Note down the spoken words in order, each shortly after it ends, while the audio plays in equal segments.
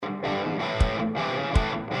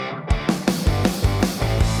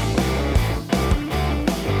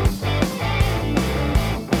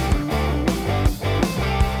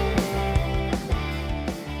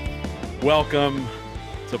Welcome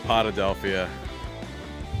to Podadelphia.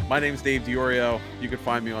 My name's Dave Diorio. You can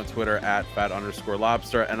find me on Twitter at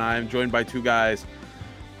 @fat_lobster, and I am joined by two guys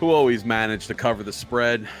who always manage to cover the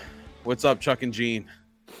spread. What's up, Chuck and Gene?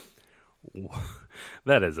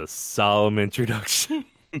 That is a solemn introduction.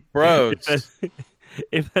 Bros.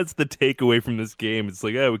 If that's the takeaway from this game, it's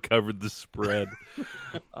like, we covered the spread.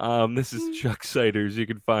 This is Chuck Siders. You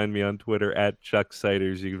can find me on Twitter at Chuck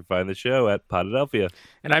Siders. You can find the show at Podadelphia.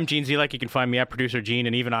 And I'm Gene Zelek. You can find me at Producer Gene,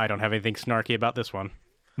 and even I don't have anything snarky about this one.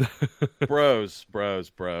 Bros.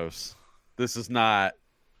 This is not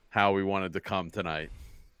how we wanted to come tonight.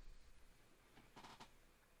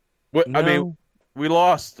 No. I mean, we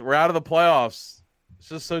lost. We're out of the playoffs. It's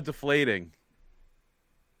just so deflating.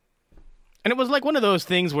 And it was like one of those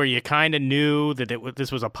things where you kind of knew that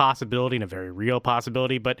this was a possibility and a very real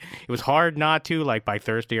possibility, but it was hard not to, like by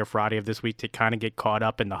Thursday or Friday of this week, to kind of get caught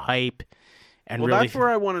up in the hype. And really, that's where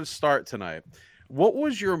I wanted to start tonight. What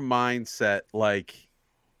was your mindset like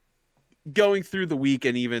going through the week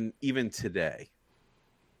and even today?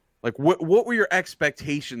 Like, what were your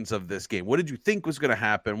expectations of this game? What did you think was going to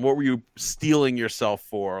happen? What were you steeling yourself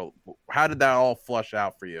for? How did that all flush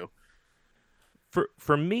out for you?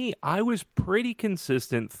 For me, I was pretty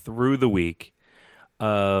consistent through the week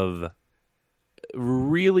of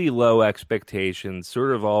really low expectations,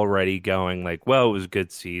 sort of already going like, well, it was a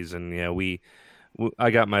good season.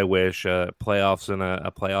 I got my wish, playoffs and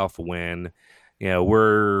a playoff win.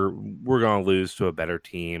 We're going to lose to a better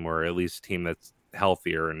team, or at least a team that's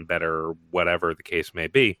healthier and better, whatever the case may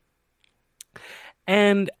be.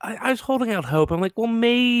 And I was holding out hope. I'm like, well,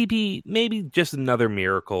 maybe just another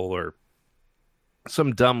miracle or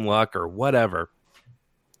some dumb luck or whatever,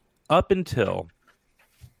 up until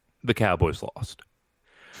the Cowboys lost.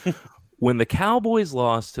 When the Cowboys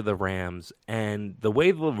lost to the Rams, and the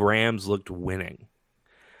way the Rams looked winning,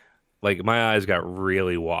 like my eyes got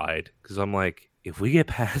really wide, because I'm like, if we get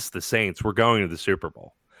past the Saints, we're going to the Super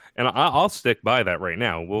Bowl. And I'll stick by that right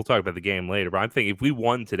now. We'll talk about the game later, but I'm thinking if we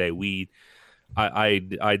won today,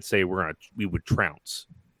 I'd say we would trounce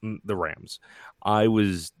the Rams. I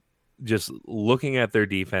was just looking at their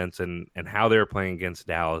defense and how they were playing against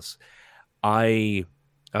Dallas. I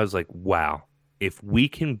was like, wow, if we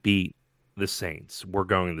can beat the Saints, we're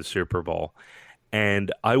going to the Super Bowl.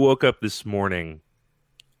 And I woke up this morning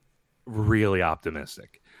really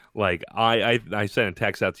optimistic. Like I sent a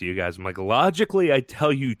text out to you guys. I'm like, logically, I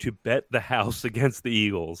tell you to bet the house against the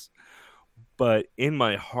Eagles, but in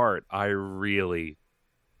my heart, I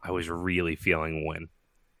was really feeling a win.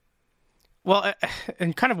 well,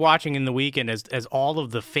 and kind of watching in the weekend as all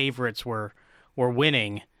of the favorites were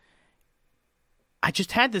winning, I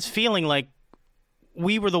just had this feeling like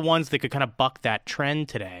we were the ones that could kind of buck that trend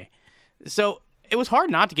today. So it was hard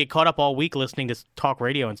not to get caught up all week listening to talk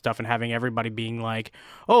radio and stuff and having everybody being like,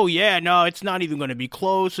 oh, yeah, no, it's not even going to be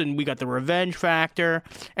close, and we got the revenge factor.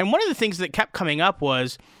 And one of the things that kept coming up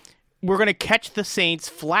was, we're going to catch the Saints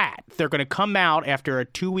flat. They're going to come out after a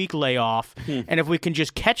 2-week layoff, and if we can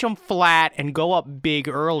just catch them flat and go up big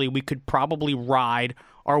early, we could probably ride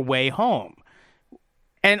our way home.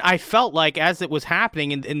 And I felt like as it was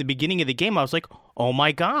happening in the beginning of the game, I was like, oh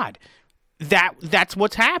my God, that's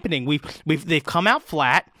what's happening. They've come out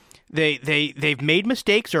flat. They've made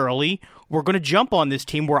mistakes early. We're going to jump on this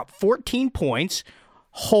team. We're up 14 points.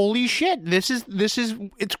 Holy shit! This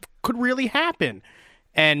could really happen.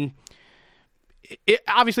 And it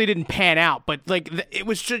obviously didn't pan out, but like it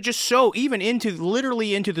was just so, even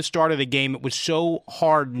literally into the start of the game, it was so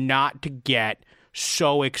hard not to get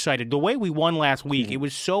so excited. The way we won last week, it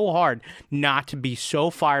was so hard not to be so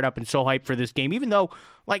fired up and so hyped for this game, even though,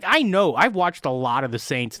 like, I know I've watched a lot of the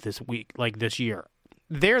Saints this week, like this year.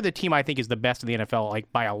 They're the team I think is the best in the NFL,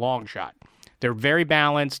 like by a long shot. They're very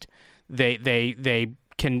balanced. They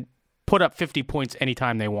can put up 50 points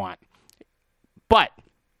anytime they want. But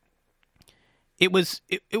it was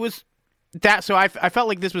that. So I felt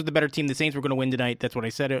like this was the better team. The Saints were going to win tonight. That's what I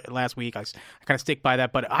said last week. I kind of stick by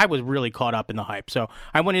that. But I was really caught up in the hype. So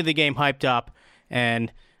I went into the game hyped up,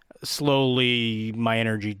 and slowly my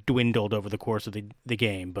energy dwindled over the course of the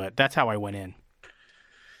game. But that's how I went in.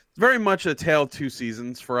 Very much a tale of two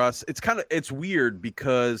seasons for us. It's weird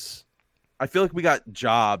because I feel like we got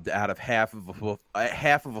jobbed out of half of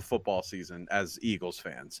a football season as Eagles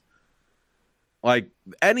fans. Like,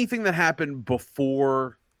 anything that happened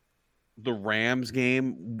before the Rams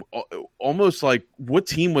game, almost like, what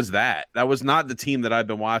team was that? That was not the team that I've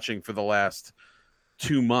been watching for the last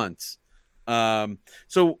 2 months.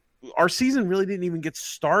 So our season really didn't even get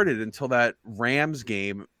started until that Rams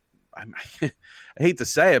game. I hate to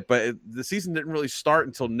say it, but the season didn't really start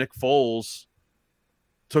until Nick Foles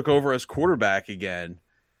took over as quarterback again.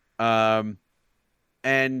 And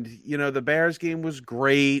the Bears game was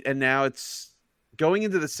great, and now it's going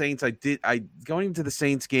into the Saints. Going into the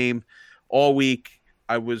Saints game all week,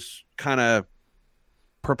 I was kind of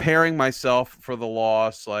preparing myself for the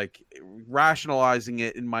loss, like rationalizing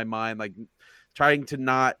it in my mind, like trying to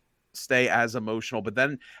not stay as emotional. But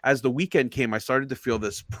then as the weekend came, I started to feel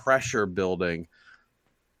this pressure building,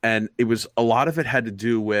 and a lot of it had to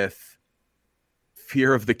do with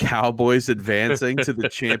fear of the Cowboys advancing to the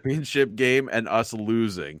championship game and us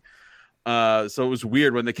losing. So it was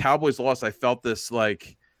weird when the Cowboys lost. I felt this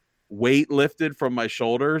like weight lifted from my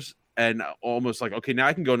shoulders, and almost like, okay, now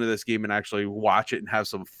I can go into this game and actually watch it and have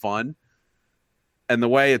some fun. And the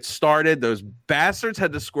way it started, those bastards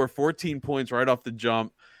had to score 14 points right off the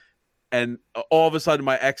jump. And all of a sudden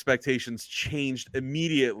my expectations changed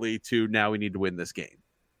immediately to now we need to win this game.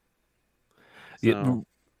 So. Yeah,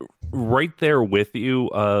 right there with you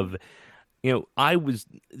of, I was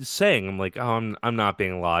saying, I'm like, oh, I'm not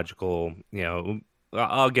being logical.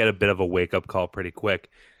 I'll get a bit of a wake up call pretty quick.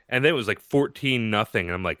 And then it was like 14-0.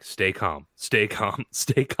 And I'm like, stay calm, stay calm,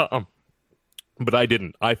 stay calm. But I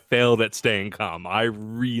didn't. I failed at staying calm. I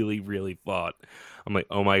really, really thought, I'm like,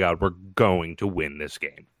 oh my God, we're going to win this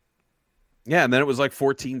game. Yeah, and then it was like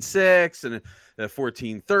 14-6 and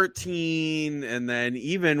 14-13. And then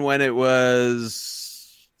even when it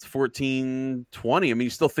was 14-20, I mean, you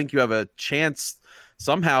still think you have a chance.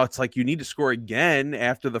 Somehow it's like you need to score again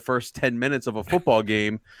after the first 10 minutes of a football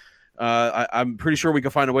game. I'm pretty sure we can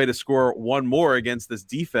find a way to score one more against this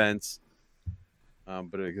defense.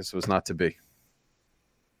 But I guess it was not to be.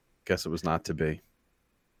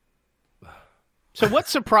 So what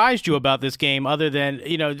surprised you about this game other than,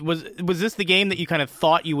 was this the game that you kind of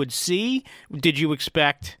thought you would see? Did you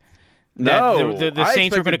expect that the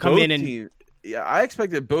Saints were going to come in and... I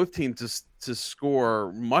expected both teams to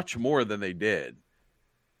score much more than they did.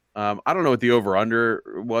 I don't know what the over-under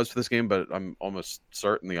was for this game, but I'm almost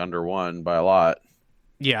certain the under won by a lot.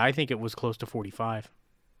 Yeah, I think it was close to 45.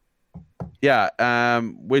 Yeah,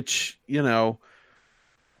 which, when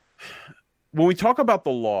we talk about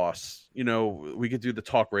the loss, we could do the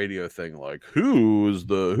talk radio thing, like who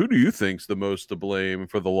do you think's the most to blame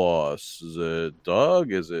for the loss? Is it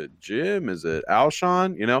Doug? Is it Jim? Is it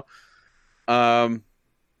Alshon?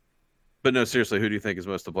 But no, seriously, who do you think is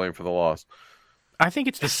most to blame for the loss? I think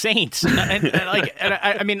it's the Saints,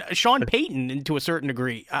 I mean Sean Payton to a certain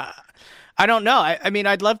degree. I don't know. I mean,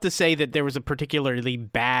 I'd love to say that there was a particularly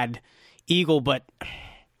bad Eagle, but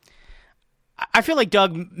I feel like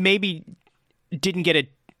Doug maybe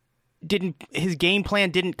his game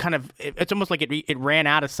plan didn't kind of. It's almost like it ran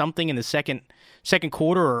out of something in the second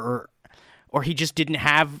quarter, or he just didn't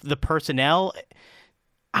have the personnel.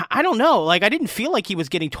 I don't know. Like, I didn't feel like he was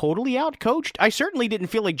getting totally out-coached. I certainly didn't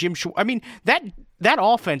feel like Jim Schwartz. I mean, that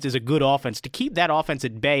offense is a good offense. To keep that offense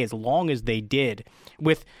at bay as long as they did,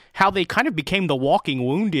 with how they kind of became the walking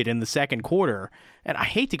wounded in the second quarter. And I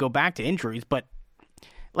hate to go back to injuries, but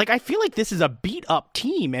like, I feel like this is a beat-up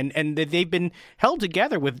team, and they've been held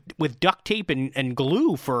together with duct tape and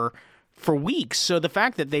glue for weeks. So the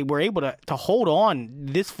fact that they were able to hold on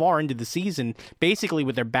this far into the season, basically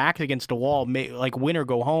with their backs against a wall, like win or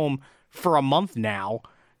go home for a month now,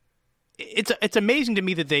 it's amazing to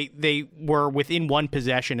me that they were within one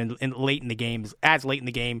possession and late in the game, as late in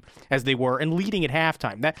the game as they were, and leading at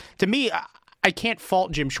halftime. That, to me, I can't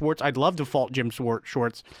fault Jim Schwartz. I'd love to fault Jim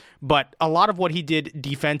Schwartz, but a lot of what he did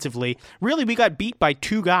defensively, really, we got beat by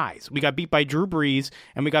two guys. We got beat by Drew Brees,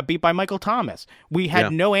 and we got beat by Michael Thomas. We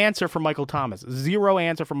had no answer for Michael Thomas. Zero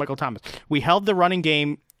answer for Michael Thomas. We held the running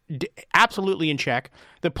game absolutely in check.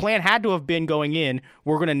 The plan had to have been going in,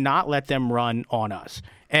 we're going to not let them run on us.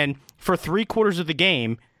 And for 3/4 of the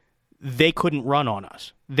game, they couldn't run on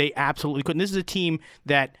us. They absolutely couldn't. This is a team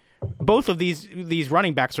that... Both of these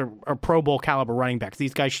running backs are Pro Bowl caliber running backs.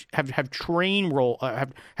 These guys have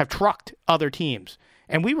trucked other teams,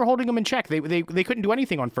 and we were holding them in check. They couldn't do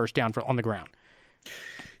anything on first down on the ground.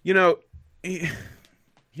 Here's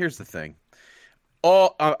the thing.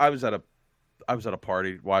 I was at a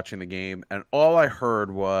party watching the game, and all I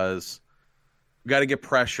heard was, "Got to get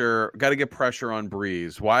pressure. Got to get pressure on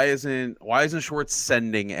Brees. Why isn't Schwartz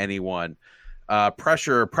sending anyone?"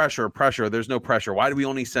 Pressure. There's no pressure. Why do we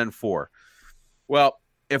only send 4? Well,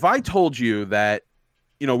 if I told you that,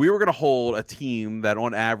 we were going to hold a team that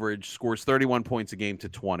on average scores 31 points a game to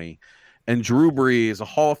 20, and Drew Brees, a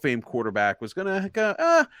Hall of Fame quarterback, was going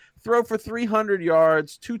to throw for 300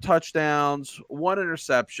 yards, 2 touchdowns, 1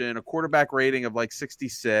 interception, a quarterback rating of like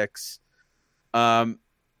 66, and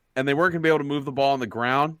they weren't going to be able to move the ball on the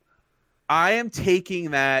ground, I am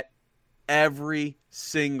taking that every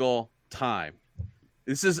single time.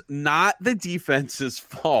 This is not the defense's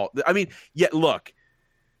fault. I mean, look,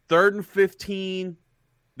 3rd and 15,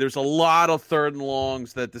 there's a lot of 3rd and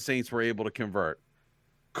longs that the Saints were able to convert.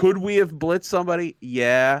 Could we have blitzed somebody?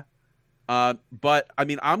 Yeah. But, I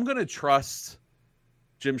mean, I'm going to trust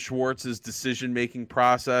Jim Schwartz's decision-making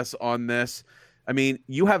process on this. I mean,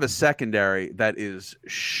 you have a secondary that is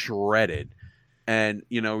shredded. And,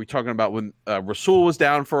 we're talking about when Rasul was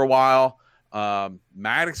down for a while.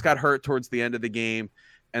 Maddox got hurt towards the end of the game.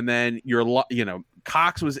 And then,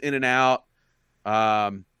 Cox was in and out.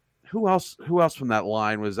 Who else from that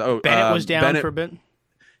line was? Bennett was down for a bit.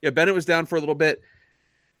 Yeah, Bennett was down for a little bit.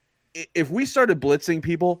 If we started blitzing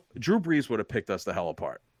people, Drew Brees would have picked us the hell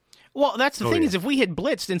apart. Well, that's the thing is if we had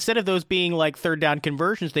blitzed, instead of those being like 3rd down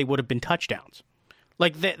conversions, they would have been touchdowns.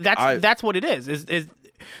 Like that's what it is. Is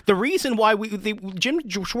the reason why Jim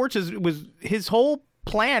Schwartz his whole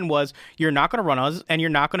plan was you're not going to run us and you're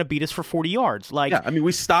not going to beat us for 40 yards. Like, yeah, I mean,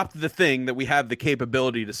 we stopped the thing that we have the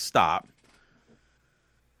capability to stop.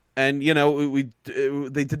 And,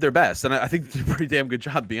 they did their best. And I think they did a pretty damn good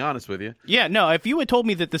job, to be honest with you. Yeah, no, if you had told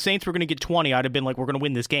me that the Saints were going to get 20, I'd have been like, we're going to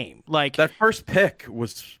win this game. Like, that first pick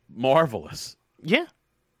was marvelous. Yeah.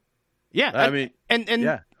 Yeah. I mean,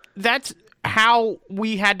 and that's how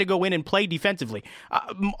we had to go in and play defensively.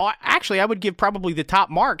 Actually, I would give probably the top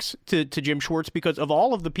marks to Jim Schwartz because of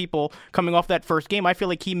all of the people coming off that first game. I feel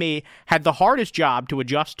like he had the hardest job to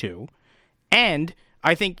adjust to. And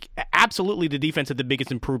I think absolutely the defense had the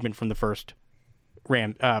biggest improvement from the first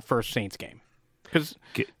Saints game because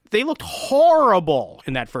they looked horrible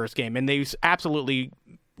in that first game, and they absolutely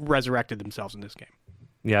resurrected themselves in this game.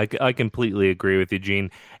 Yeah, I completely agree with you, Gene.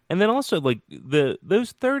 And then also, like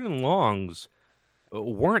those 3rd and longs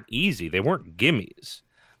weren't easy; they weren't gimmies.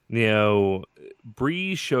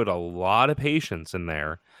 Brees showed a lot of patience in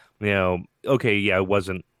there. It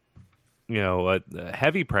wasn't. A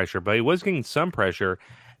heavy pressure, but he was getting some pressure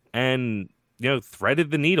and, threaded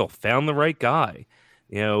the needle, found the right guy.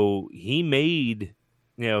 He made,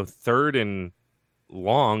 3rd and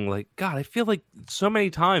long. Like, God, I feel like so many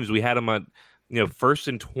times we had him at, 1st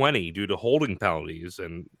and 20 due to holding penalties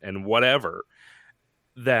and whatever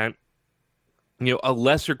that, a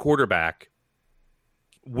lesser quarterback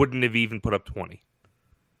wouldn't have even put up 20.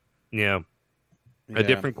 A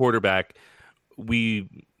different quarterback,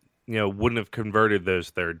 wouldn't have converted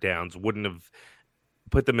those 3rd downs, wouldn't have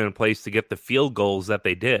put them in place to get the field goals that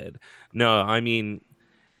they did. No, I mean,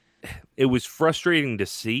 it was frustrating to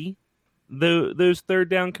see those 3rd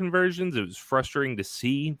down conversions. It was frustrating to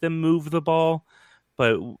see them move the ball,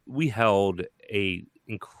 but we held a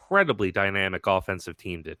incredibly dynamic offensive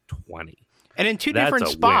team to 20. And in two different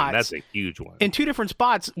spots, that's a huge one. In 2 different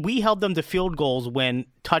spots, we held them to field goals when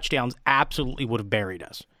touchdowns absolutely would have buried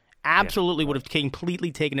us. Absolutely would have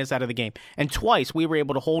completely taken us out of the game. And twice we were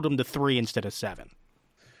able to hold them to 3 instead of 7.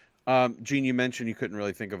 Gene, you mentioned you couldn't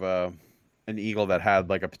really think of an Eagle that had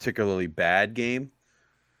like a particularly bad game.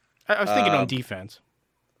 I was thinking on defense.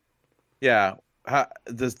 Yeah. How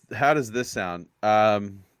does this sound?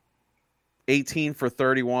 18 for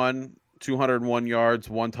 31, 201 yards,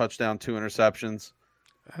 1 touchdown, 2 interceptions.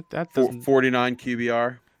 That 49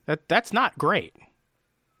 QBR. That's not great.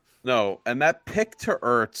 No, and that pick to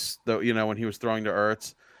Ertz, though, when he was throwing to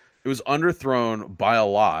Ertz, it was underthrown by a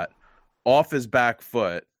lot off his back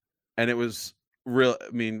foot, and it was real.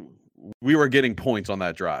 I mean, we were getting points on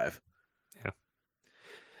that drive.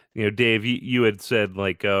 Yeah. Dave, you had said,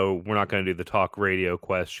 like, oh, we're not going to do the talk radio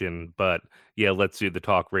question, but yeah, let's do the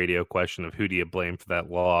talk radio question of who do you blame for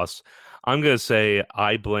that loss. I'm going to say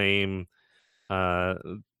I blame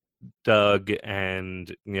Doug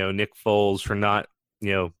and, Nick Foles for not,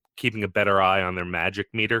 keeping a better eye on their magic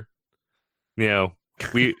meter.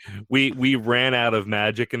 We ran out of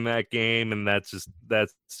magic in that game, and that's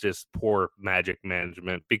just poor magic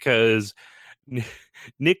management because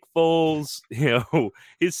Nick Foles,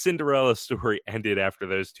 his Cinderella story ended after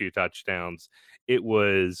those 2 touchdowns. It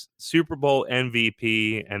was Super Bowl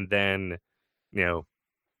MVP and then,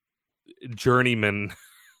 journeyman,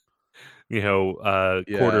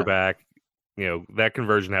 quarterback. That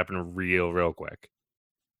conversion happened real quick.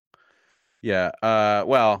 Yeah.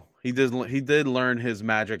 Well, he did learn his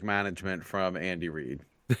magic management from Andy Reid.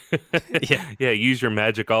 Yeah. Use your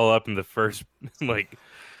magic all up in the first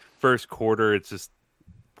quarter. It's just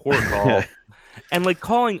poor call. And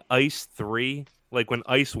calling ice 3, when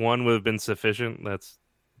ice 1 would have been sufficient. That's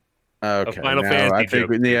okay. A Final Fantasy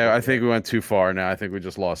I think we went too far now. I think we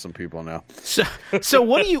just lost some people now. So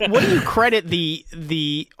what do you credit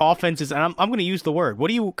the offense's? And I'm going to use the word. What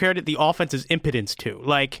do you credit the offense's impotence to?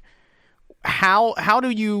 How do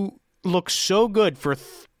you looks so good for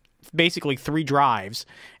basically 3 drives,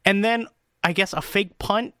 and then I guess a fake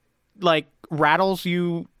punt like rattles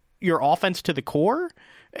your offense to the core.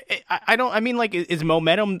 I mean, like, is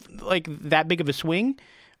momentum like that big of a swing?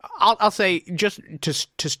 I'll say just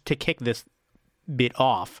to kick this bit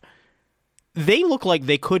off, they look like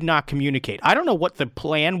they could not communicate. I don't know what the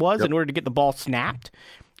plan was in order to get the ball snapped.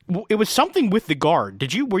 It was something with the guard.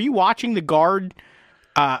 Were you watching the guard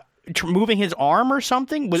moving his arm or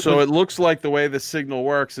something? It looks like the way the signal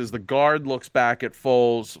works is the guard looks back at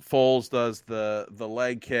Foles. Foles does the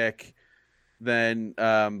leg kick. Then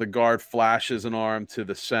the guard flashes an arm to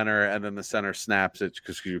the center, and then the center snaps it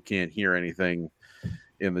because you can't hear anything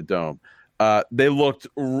in the dome. They looked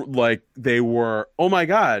like they were, oh my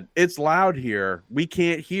God, it's loud here. We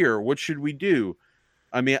can't hear. What should we do?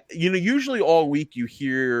 I mean, usually all week you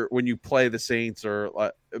hear when you play the Saints,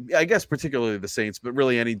 or I guess particularly the Saints, but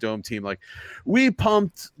really any dome team, like, we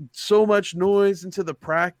pumped so much noise into the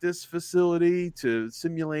practice facility to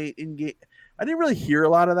simulate in-game. I didn't really hear a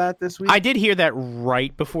lot of that this week. I did hear that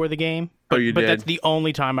right before the game. But did? That's the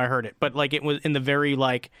only time I heard it. But like it was in the very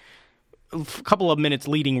couple of minutes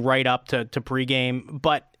leading right up to pregame.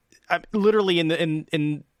 But literally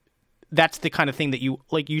in that's the kind of thing that you,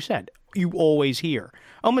 like you said, you always hear.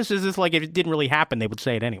 Almost as if like if it didn't really happen, they would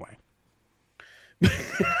say it anyway.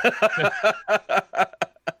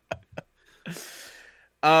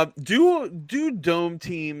 Do dome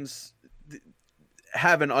teams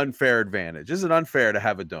have an unfair advantage? Is it unfair to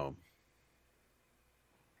have a dome?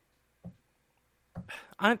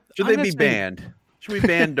 Should they be banned? Should we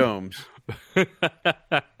ban domes?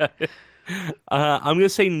 I'm going to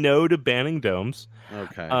say no to banning domes.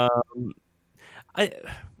 Okay.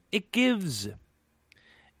 It gives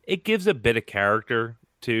a bit of character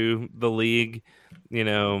to the league.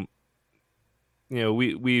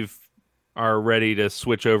 We've are ready to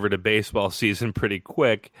switch over to baseball season pretty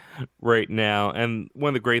quick right now. And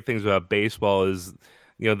one of the great things about baseball is,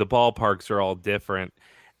 the ballparks are all different,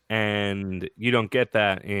 and you don't get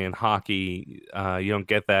that in hockey. You don't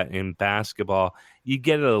get that in basketball. You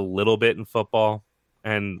get it a little bit in football.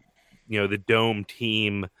 And, the dome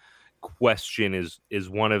team question is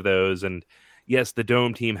one of those. And yes, the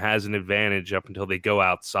dome team has an advantage up until they go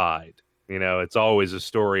outside. It's always a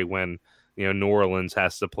story when, New Orleans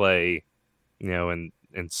has to play, in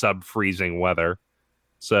sub-freezing weather.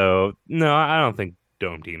 So, no, I don't think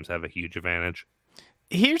dome teams have a huge advantage.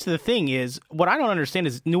 Here's the thing is, what I don't understand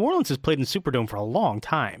is New Orleans has played in Superdome for a long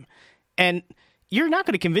time. And you're not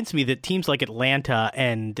going to convince me that teams like Atlanta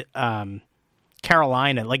and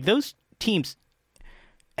Carolina, like those teams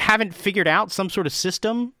haven't figured out some sort of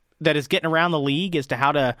system that is getting around the league as to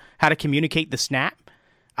how to communicate the snap.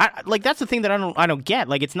 That's the thing that I don't get.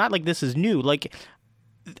 Like, it's not like this is new. Like,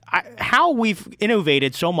 how we've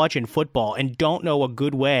innovated so much in football and don't know a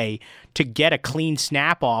good way to get a clean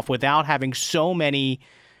snap off without having so many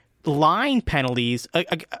line penalties.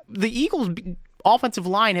 The Eagles' offensive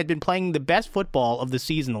line had been playing the best football of the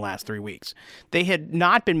season the last 3 weeks. They had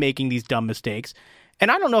not been making these dumb mistakes.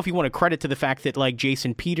 And I don't know if you want to credit to the fact that like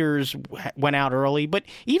Jason Peters went out early, but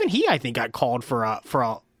even he, I think, got called for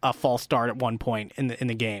a false start at one point in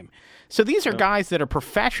the game. So these are guys that are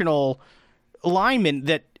professional linemen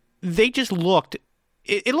that they just looked.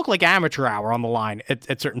 It looked like amateur hour on the line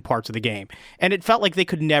at certain parts of the game, and it felt like they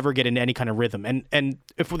could never get into any kind of rhythm. And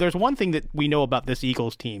if there's one thing that we know about this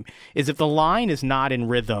Eagles team is if the line is not in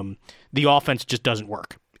rhythm, the offense just doesn't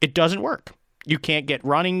work. It doesn't work. You can't get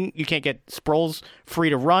running. You can't get Sproles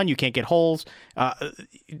free to run. You can't get holes.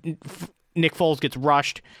 Nick Foles gets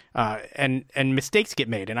rushed, and mistakes get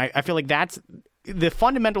made. And I feel like that's the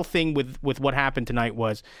fundamental thing with what happened tonight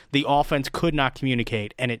was the offense could not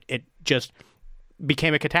communicate, and it just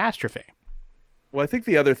became a catastrophe. Well, I think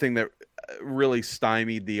the other thing that really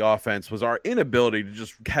stymied the offense was our inability to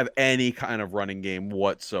just have any kind of running game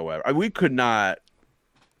whatsoever. We could not.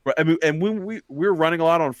 And when we were running a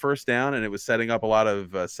lot on first down, and it was setting up a lot of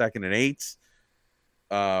 2nd and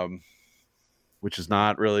 8s, which is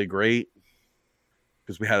not really great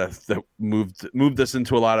because we had moved us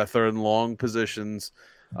into a lot of 3rd and long positions.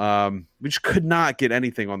 We just could not get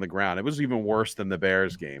anything on the ground. It was even worse than the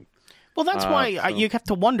Bears game. Well, that's why you have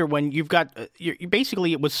to wonder when you've got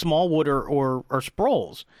basically it was Smallwood or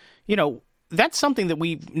Sproles. That's something that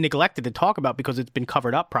we neglected to talk about because it's been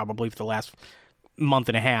covered up probably for the last month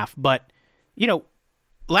and a half. But,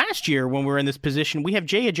 last year when we were in this position, we have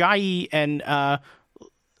Jay Ajayi and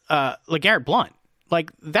LeGarrette Blount.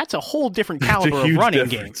 Like, that's a whole different caliber of running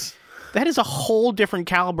game. That is a whole different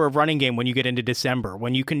caliber of running game when you get into December,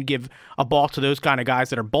 when you can give a ball to those kind of guys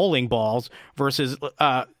that are bowling balls versus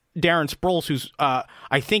Darren Sproles, who's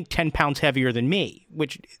I think 10 pounds heavier than me,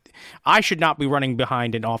 which I should not be running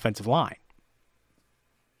behind an offensive line.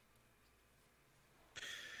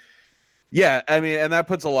 Yeah, I mean, and that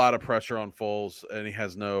puts a lot of pressure on Foles, and he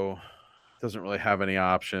doesn't really have any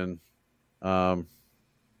option. And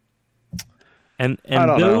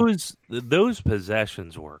those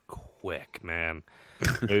possessions were quick, man.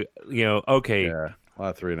 Okay. Yeah, a lot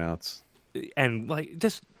of 3 and outs. And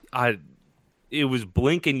it was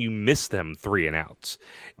blink and you missed them 3 and outs.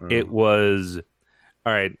 It was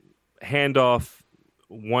all right, handoff,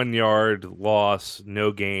 1 yard loss,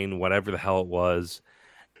 no gain, whatever the hell it was.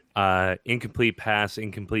 Incomplete pass,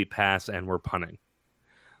 and we're punting.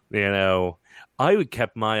 I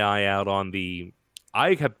kept my eye out on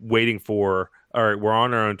I kept waiting for, all right, we're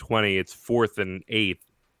on our own 20. It's 4th and 8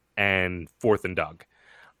 and 4th and Doug.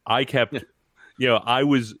 I kept, I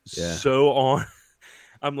was so on.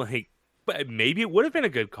 I'm like, but maybe it would have been a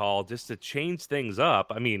good call just to change things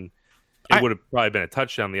up. I mean, it would have probably been a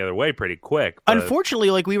touchdown the other way pretty quick. But... Unfortunately,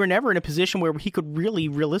 we were never in a position where he could really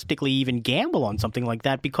realistically even gamble on something like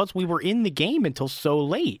that because we were in the game until so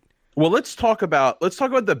late. Well, let's talk about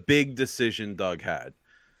the big decision Doug had.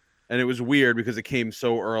 And it was weird because it came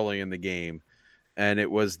so early in the game. And it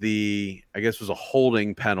was a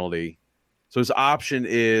holding penalty. So his option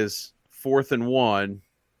is 4th and 1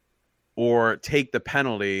 or take the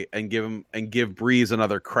penalty and give Breeze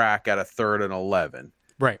another crack at a 3rd and 11.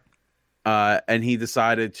 Right. And he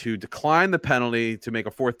decided to decline the penalty to make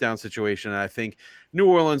a 4th down situation. And I think New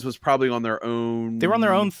Orleans was probably on their own. They were on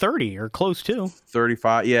their own 30 or close to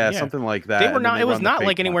 35. Yeah, something like that. They were not. It was not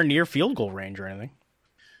like anywhere near field goal range or anything.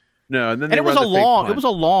 No, and then it was a long. It was a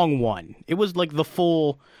long one. It was like the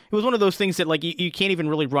full. It was one of those things that you can't even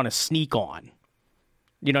really run a sneak on.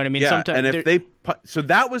 You know what I mean? Yeah, sometimes and if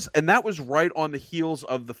that was right on the heels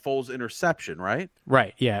of the Foles interception, right?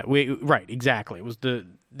 Right. Yeah. Right. Exactly. It was the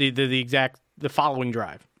following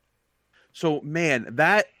drive. So man,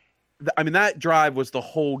 that drive was the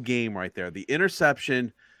whole game right there. The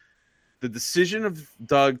interception, the decision of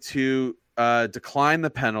Doug to decline the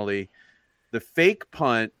penalty, the fake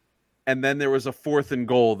punt, and then there was a 4th and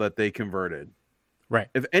goal that they converted. Right.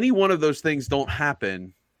 If any one of those things don't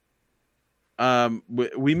happen,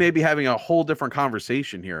 we may be having a whole different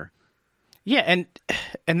conversation here. Yeah,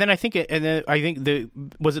 and then I think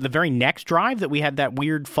was it the very next drive that we had that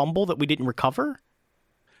weird fumble that we didn't recover?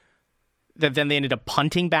 That then they ended up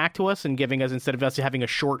punting back to us and giving us, instead of us having a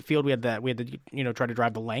short field, we had to try to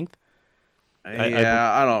drive the length. I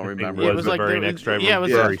don't remember. It was the very next drive. Yeah, it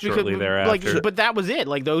was very shortly thereafter. But that was it.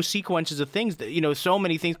 Like those sequences of things that so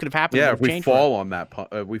many things could have happened. Yeah, if we fall on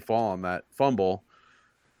that fumble.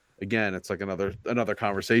 Again, it's like another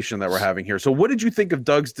conversation that we're having here. So what did you think of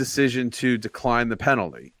Doug's decision to decline the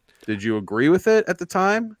penalty? Did you agree with it at the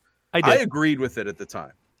time? I agreed with it at the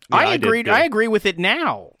time. Yeah, I agreed. I agree with it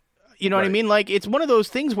now. You know what I mean? Like, it's one of those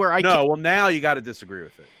things where well, now you got to disagree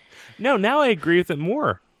with it. No, now I agree with it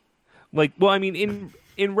more. Like, well, I mean,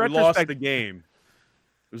 in retrospect, we lost the game.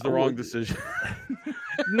 It was the wrong decision.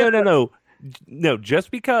 No, just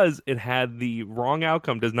because it had the wrong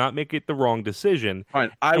outcome does not make it the wrong decision.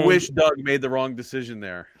 Fine. I wish Doug made the wrong decision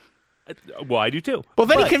there. Well, I do too. Well,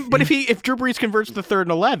 then but if Drew Brees converts to 3rd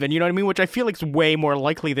and 11, you know what I mean? Which I feel like is way more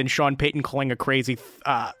likely than Sean Payton calling a crazy.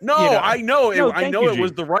 I know it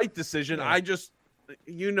was the right decision. Yeah. I just,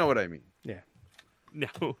 you know what I mean? Yeah.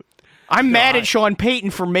 No. I'm mad at Sean Payton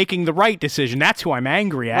for making the right decision. That's who I'm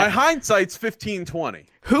angry at. My hindsight's 15-20.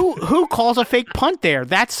 Who calls a fake punt there?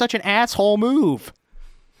 That's such an asshole move.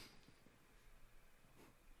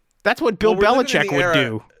 That's what Bill Belichick would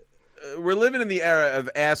do. We're living in the era of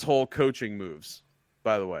asshole coaching moves,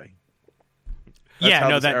 by the way.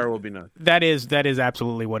 That's this era will be known. That is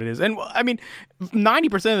absolutely what it is. And I mean,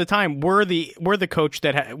 90% of the time we're the coach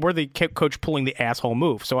coach pulling the asshole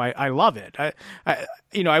move. So I love it.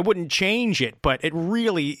 I wouldn't change it, but it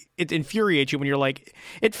infuriates you when you're like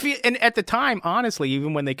and at the time, honestly,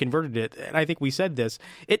 even when they converted it, and I think we said this,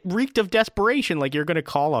 it reeked of desperation. Like, you're going to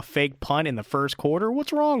call a fake punt in the first quarter?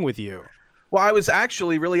 What's wrong with you? Well, I was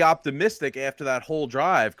actually really optimistic after that whole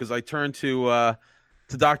drive because I turned to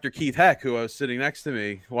Dr. Keith Heck, who was sitting next to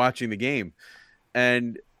me watching the game.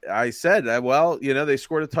 And I said, well, they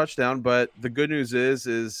scored a touchdown, but the good news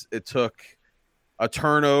is it took a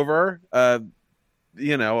turnover, a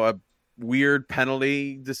weird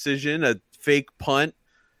penalty decision, a fake punt,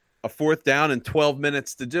 a 4th down, and 12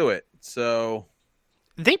 minutes to do it. So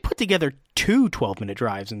they put together 2 12-minute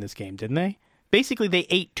drives in this game, didn't they? Basically, they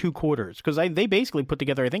ate 2 quarters because they basically put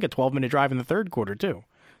together, I think, a 12-minute drive in the third quarter, too.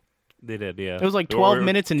 They did, yeah. It was like 12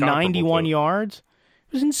 minutes and 91 yards.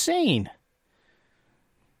 It was insane.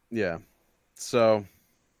 Yeah. So,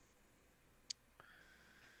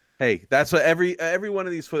 hey, that's what every one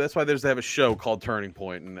of these. That's why there's to have a show called Turning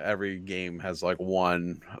Point, and every game has like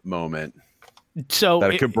one moment So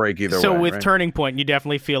that it could break either way. So with right? Turning Point, you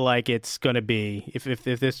definitely feel like it's going to be if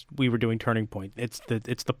this we were doing Turning Point, it's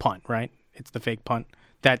the punt, right? It's the fake punt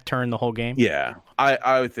that turned the whole game. Yeah,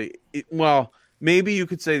 I would think. Well, maybe you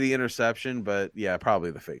could say the interception, but yeah,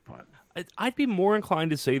 probably the fake punt. I'd be more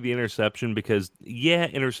inclined to say the interception because, yeah,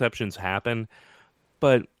 interceptions happen,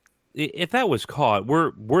 but if that was caught,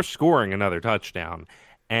 we're scoring another touchdown,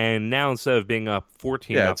 and now instead of being up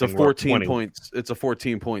 14, Yeah, it's a 14 points. It's a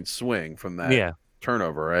 14-point swing from that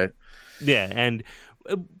turnover, right? Yeah, and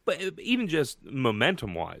but even just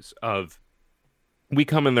momentum wise, of we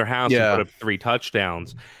come in their house and put up 3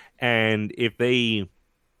 touchdowns, and if they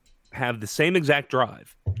have the same exact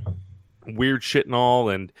drive, weird shit and all,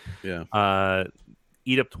 and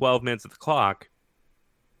eat up 12 minutes of the clock.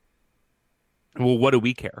 Well, what do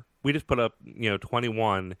we care? We just put up,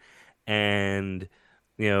 21, and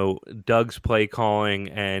Doug's play calling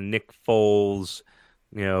and Nick Foles,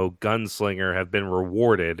 gunslinger have been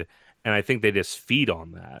rewarded, and I think they just feed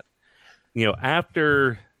on that.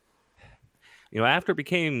 After it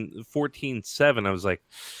became 14-7, I was like,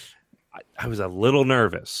 I was a little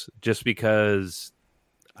nervous just because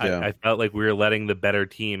I felt like we were letting the better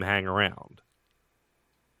team hang around,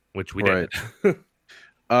 which we did.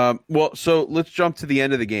 Well, so let's jump to the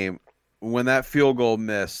end of the game. When that field goal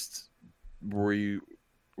missed, were you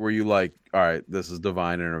like, all right, this is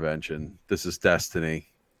divine intervention. This is destiny.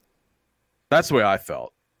 That's the way I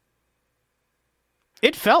felt.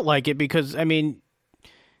 It felt like it because, I mean,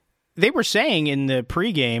 they were saying in the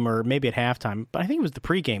pregame or maybe at halftime, but I think it was the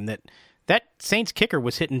pregame that Saints kicker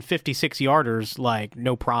was hitting 56-yarders like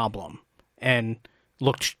no problem and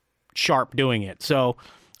looked sharp doing it. So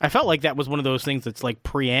I felt like that was one of those things that's like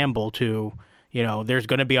preamble to, there's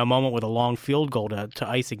going to be a moment with a long field goal to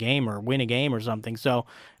ice a game or win a game or something. So,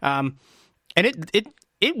 and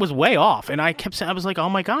it was way off. And I kept saying, I was like, oh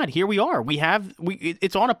my God, here we are.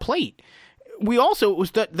 It's on a plate. It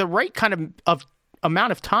was the right kind of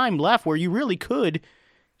amount of time left where you really could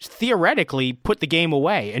theoretically put the game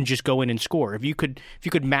away and just go in and score. If you could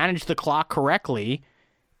manage the clock correctly,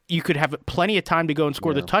 you could have plenty of time to go and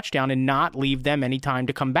score the touchdown and not leave them any time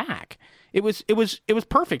to come back. It was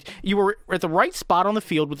perfect. You were at the right spot on the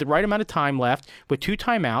field with the right amount of time left with 2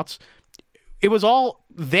 timeouts. It was all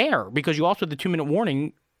there because you also had the 2-minute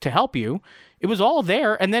warning to help you. It was all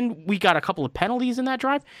there, and then we got a couple of penalties in that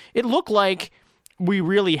drive. It looked like we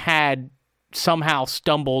really had somehow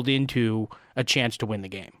stumbled into a chance to win the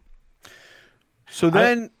game. So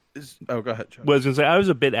then, go ahead, Joe. I was going to say, I was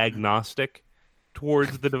a bit agnostic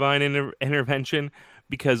towards the divine intervention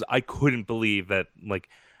because I couldn't believe that, like,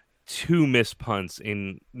 2 missed punts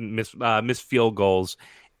in missed field goals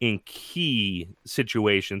in key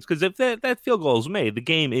situations. Because if that field goal is made, the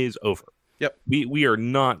game is over. Yep. We are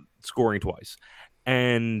not scoring twice.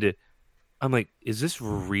 And I'm like, is this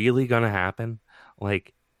really going to happen?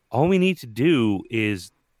 Like, all we need to do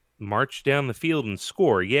is march down the field and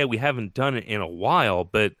score. Yeah, we haven't done it in a while,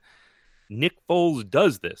 but Nick Foles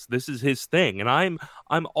does this. This is his thing. And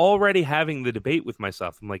I'm already having the debate with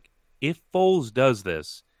myself. I'm like, if Foles does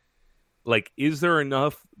this, like, is there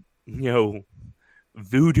enough,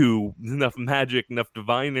 voodoo, enough magic, enough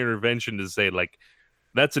divine intervention to say, like,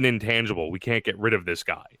 that's an intangible. We can't get rid of this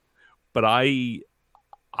guy. But I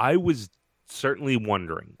was certainly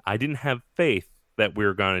wondering. I didn't have faith that we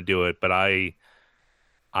were going to do it, but I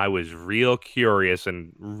was real curious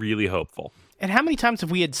and really hopeful. And how many times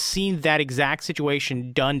have we had seen that exact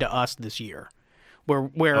situation done to us this year?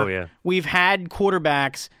 Where we've had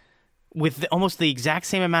quarterbacks with almost the exact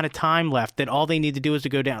same amount of time left that all they need to do is to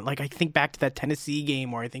go down. Like, I think back to that Tennessee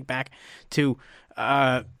game, or I think back to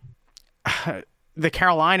the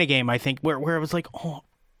Carolina game, I think, where it was like, oh,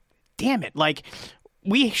 damn it. Like,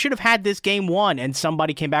 we should have had this game won, and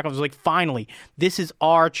somebody came back and was like, finally, this is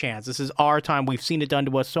our chance. This is our time. We've seen it done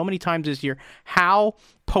to us so many times this year. How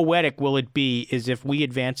poetic will it be is if we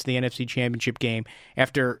advance to the NFC Championship game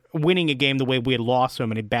after winning a game the way we had lost so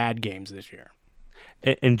many bad games this year?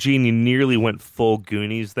 And Gene, you nearly went full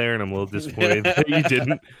Goonies there, and I'm a little disappointed that you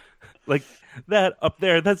didn't. Like, that up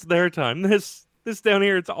there, that's their time. This down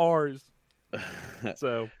here, it's ours.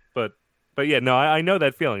 So, but yeah, no, I know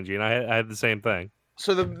that feeling, Gene. I had the same thing.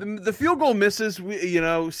 So the field goal misses.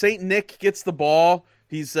 Saint Nick gets the ball.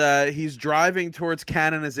 He's driving towards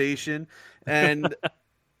canonization, and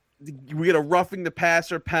we get a roughing the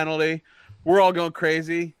passer penalty. We're all going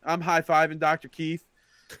crazy. I'm high-fiving Dr. Keith,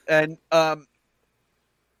 and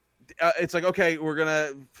it's like, okay, we're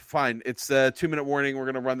gonna fine. It's a 2-minute warning. We're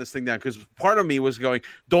gonna run this thing down because part of me was going,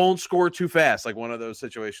 don't score too fast, like one of those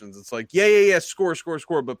situations. It's like, yeah, score,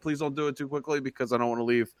 but please don't do it too quickly because I don't want to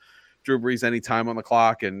leave Drew Brees any time on the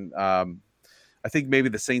clock. And I think maybe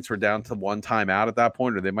the Saints were down to 1 timeout at that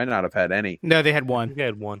point, or they might not have had any. No, they had one. They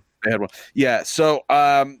had one. Yeah. So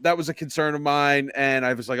that was a concern of mine. And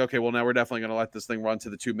I was like, okay, well, now we're definitely going to let this thing run to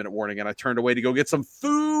the 2-minute warning. And I turned away to go get some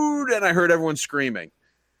food, and I heard everyone screaming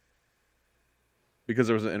because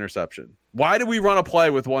there was an interception. Why did we run a play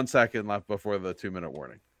with 1 second left before the 2-minute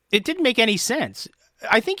warning? It didn't make any sense.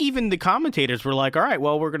 I think even the commentators were like, all right,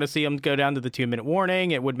 well, we're going to see them go down to the 2-minute warning.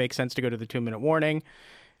 It would make sense to go to the 2-minute warning.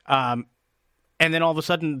 And then all of a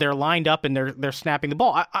sudden they're lined up and they're snapping the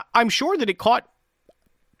ball. I'm sure that it caught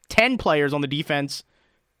 10 players on the defense.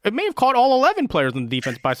 It may have caught all 11 players on the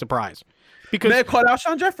defense by surprise. Because may have caught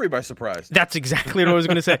Alshon Jeffrey by surprise. That's exactly what I was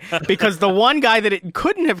going to say. Because the one guy that it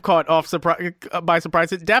couldn't have caught by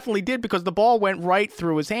surprise, it definitely did because the ball went right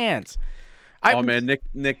through his hands. Man,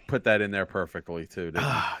 Nick put that in there perfectly too.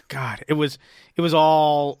 Oh God, it was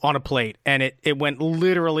all on a plate, and it went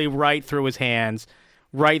literally right through his hands,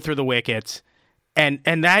 right through the wickets. And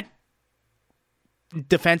that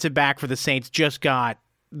defensive back for the Saints just got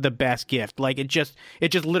the best gift. Like it just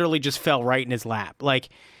literally just fell right in his lap. Like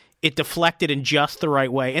it deflected in just the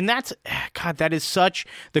right way. And that is such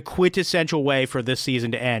the quintessential way for this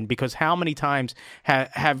season to end, because how many times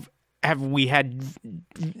have we had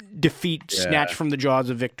defeat snatched from the jaws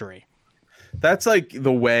of victory? That's like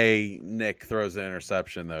the way Nick throws an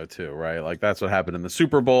interception though too, right? Like that's what happened in the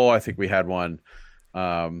Super Bowl. I think we had one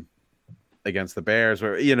against the Bears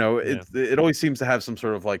where, it always seems to have some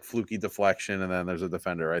sort of like fluky deflection, and then there's a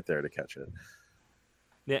defender right there to catch it.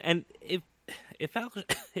 Yeah, and if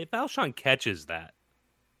Alshon catches that,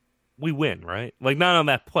 we win, right? Like not on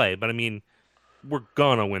that play, but I mean, we're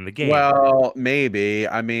gonna win the game. Well, maybe.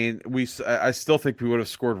 I mean, I still think we would have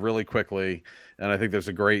scored really quickly, and I think there's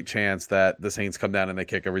a great chance that the Saints come down and they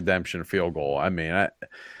kick a redemption field goal. I mean,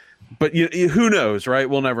 but who knows, right?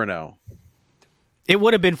 We'll never know. It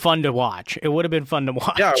would have been fun to watch.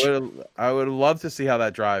 Yeah, I would love to see how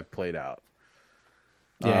that drive played out.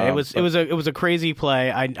 Yeah, it was a crazy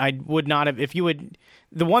play. I would not have, if you would.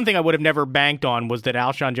 The one thing I would have never banked on was that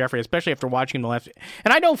Alshon Jeffrey, especially after watching him the last,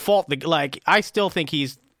 and I don't fault I still think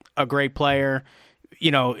he's a great player.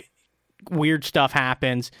 Weird stuff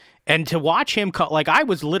happens, and to watch him I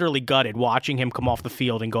was literally gutted watching him come off the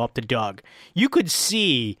field and go up to Doug. You could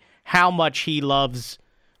see how much he loves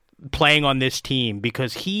playing on this team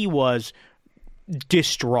because he was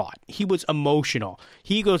distraught. He was emotional.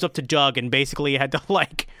 He goes up to Doug and basically had to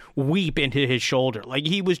weep into his shoulder. Like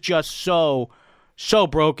he was just so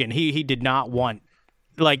broken. He did not want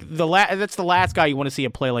that's the last guy you want to see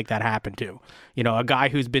a play like that happen to. A guy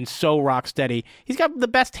who's been so rock steady. He's got the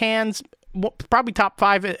best hands, probably top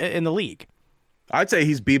 5 in the league. I'd say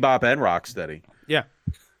he's bebop and rock steady. Yeah.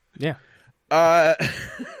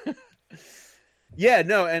 Yeah,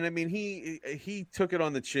 no, and I mean he took it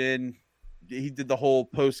on the chin. He did the whole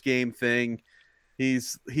post-game thing.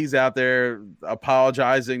 He's out there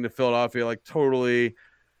apologizing to Philadelphia like totally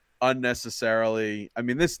unnecessarily. I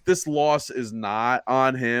mean, this loss is not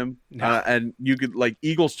on him. No. And you could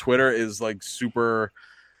Eagles Twitter is super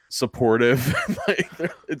supportive.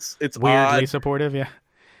 It's weirdly odd. Supportive, yeah.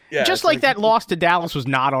 Just like that loss to Dallas was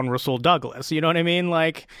not on Rasul Douglas. You know what I mean?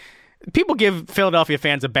 People give Philadelphia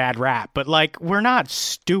fans a bad rap, but we're not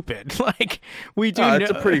stupid. We do. It's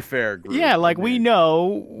a pretty fair group. Yeah, we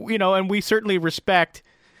know, and we certainly respect.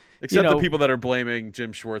 Except the people that are blaming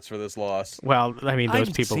Jim Schwartz for this loss. Well, I mean, those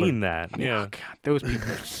people. I've seen that. Yeah, oh, God, those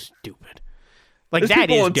people are stupid. There's that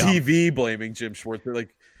people is on dumb. TV blaming Jim Schwartz. They're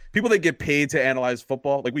people that get paid to analyze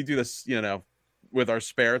football. We do this, with our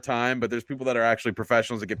spare time, but there's people that are actually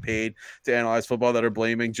professionals that get paid to analyze football that are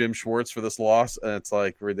blaming Jim Schwartz for this loss, and it's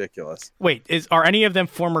ridiculous. Wait, are any of them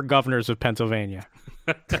former governors of Pennsylvania?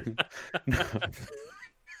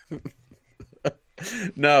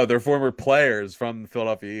 No, they're former players from the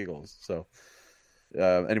Philadelphia Eagles. So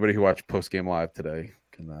anybody who watched Post Game Live today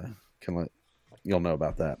can you'll know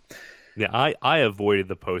about that. Yeah, I avoided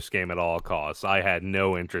the post game at all costs. I had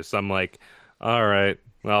no interest. I'm like, all right,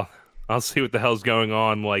 well, I'll see what the hell's going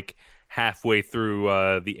on halfway through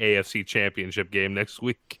the AFC Championship game next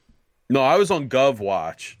week. No, I was on Gov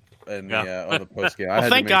Watch on the post game. Well,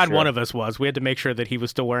 thank God one of us was. We had to make sure that he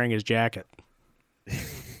was still wearing his jacket. He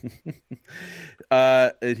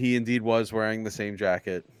indeed was wearing the same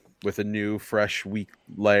jacket with a new, fresh, weak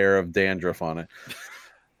layer of dandruff on it.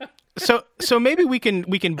 So maybe we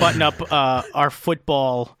can button up our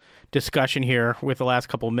football discussion here with the last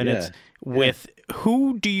couple of minutes with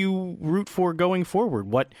who do you root for going forward?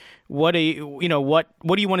 What do you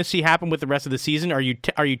want to see happen with the rest of the season? Are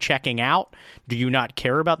you checking out? Do you not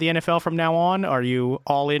care about the NFL from now on? Are you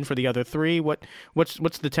all in for the other three?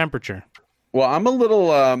 What's the temperature? Well, I'm a little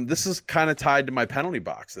this is kind of tied to my penalty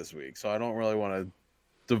box this week, so I don't really want to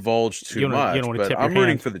divulge too much. You don't want to but tip I'm your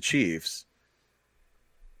rooting hand. for the Chiefs.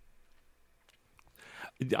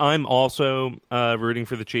 I'm also rooting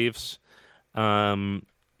for the Chiefs.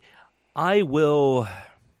 I will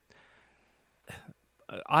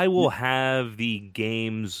have the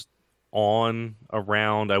games on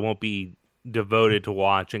around. I won't be devoted to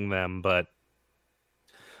watching them, but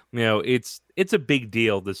it's a big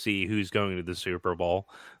deal to see who's going to the Super Bowl.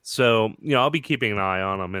 So I'll be keeping an eye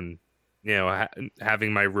on them and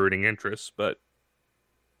having my rooting interests. But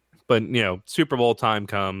Super Bowl time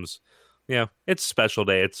comes. It's a special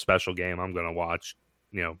day. It's a special game. I'm going to watch,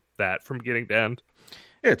 that from beginning to end.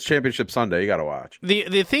 Yeah, it's Championship Sunday. You got to watch.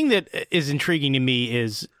 The thing that is intriguing to me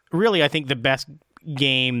is really, I think, the best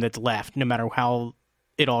game that's left, no matter how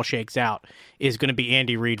it all shakes out, is going to be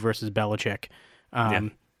Andy Reid versus Belichick.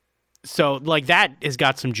 So, that has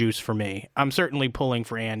got some juice for me. I'm certainly pulling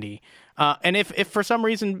for Andy. And if for some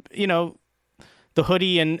reason, the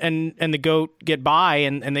hoodie and the goat get by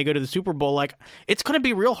and they go to the Super Bowl, it's going to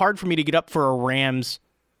be real hard for me to get up for a Rams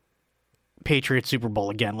Patriots Super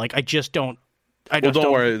Bowl again. I just don't.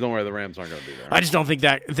 Don't worry. The Rams aren't going to be there. I just don't think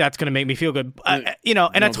that's going to make me feel good. And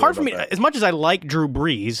it's hard for me. As much as I like Drew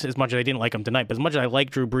Brees, as much as I didn't like him tonight, but as much as I like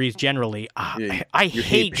Drew Brees generally, I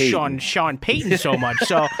hate Sean Payton so much.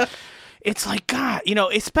 So it's God,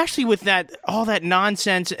 especially with all that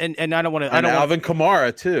nonsense, and I don't want to. And Alvin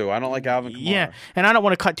Kamara too. I don't like Alvin Kamara. Yeah, and I don't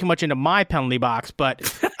want to cut too much into my penalty box, but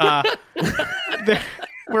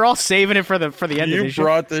we're all saving it for the end of the show. You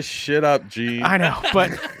brought this shit up, Gene. I know,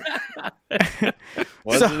 but.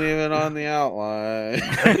 Wasn't even on the outline.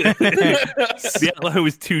 The outline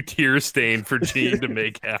was too tear stained for Gene to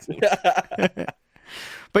make out.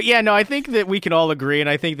 But I think that we can all agree, and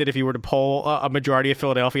I think that if you were to poll a majority of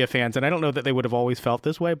Philadelphia fans, and I don't know that they would have always felt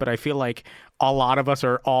this way, but I feel like a lot of us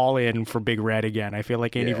are all in for Big Red again. I feel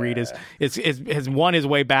like Andy Reid has won his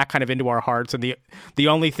way back kind of into our hearts, and the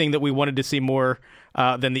only thing that we wanted to see more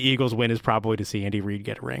than the Eagles win is probably to see Andy Reid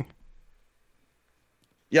get a ring.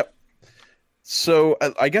 Yep. So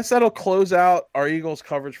I guess that'll close out our Eagles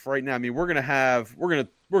coverage for right now. I mean, we're gonna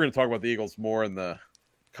talk about the Eagles more in the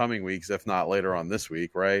coming weeks, if not later on this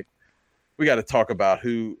week, right? We got to talk about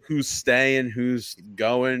who's staying, who's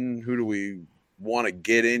going, who do we want to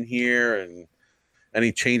get in here, and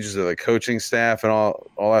any changes to the coaching staff and all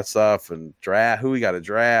that stuff, and draft who we got to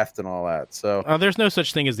draft and all that. So there's no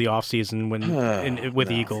such thing as the off season with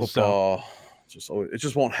the Eagles. Football, it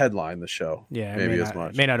just won't headline the show. Yeah, maybe as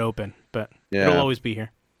much. It may not open, but it'll always be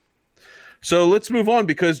here. So let's move on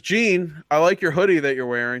because Gene, I like your hoodie that you're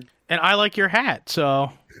wearing, and I like your hat.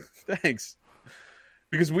 So thanks.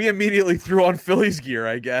 Because we immediately threw on Phillies gear,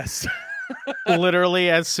 I guess. Literally,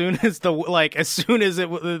 as soon as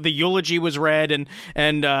the eulogy was read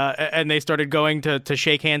and they started going to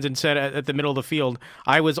shake hands and sit at the middle of the field,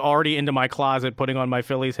 I was already into my closet putting on my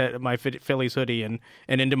Phillies hoodie and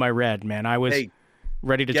into my red. Man, I was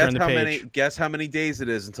ready to turn the page. Guess how many days it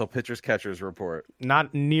is until pitchers catchers report?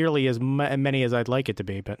 Not nearly as many as I'd like it to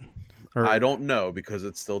be, but I don't know because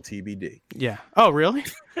it's still TBD. Yeah. Oh, really?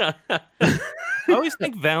 I always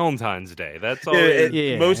think Valentine's Day. That's all.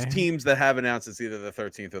 Most teams that have announced it's either the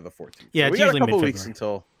 13th or the 14th. Yeah, so we got a couple weeks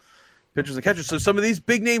until pitchers and catchers. So some of these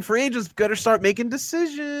big name free agents got to start making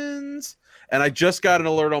decisions. And I just got an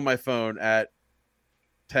alert on my phone at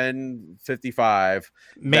 10:55.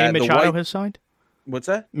 Manny Machado has signed? What's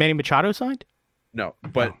that? Manny Machado signed? No,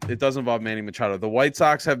 but it does involve Manny Machado. The White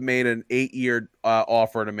Sox have made an 8-year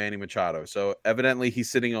offer to Manny Machado. So evidently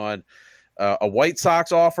he's sitting on a White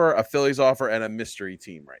Sox offer, a Phillies offer, and a mystery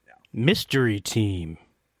team right now. Mystery team.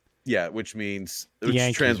 Yeah, which Yankees,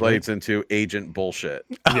 translates into agent bullshit.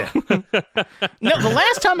 Yeah. No, the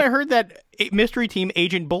last time I heard that mystery team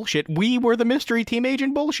agent bullshit, we were the mystery team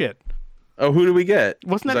agent bullshit. Oh, who do we get?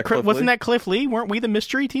 Wasn't that Cliff Lee? Weren't we the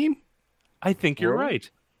mystery team? I think you're right.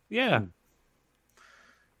 Yeah.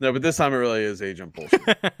 No, but this time it really is agent bullshit.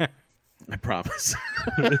 I promise.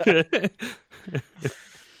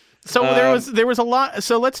 So there was a lot.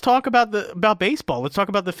 So let's talk about baseball. Let's talk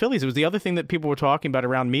about the Phillies. It was the other thing that people were talking about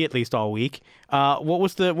around me, at least all week. What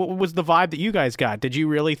was the vibe that you guys got? Did you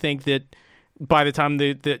really think that by the time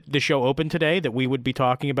the show opened today that we would be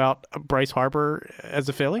talking about Bryce Harper as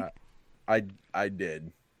a Philly? I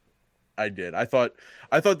did. I did. I thought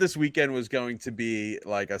this weekend was going to be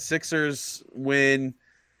like a Sixers win,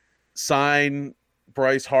 sign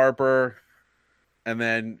Bryce Harper, and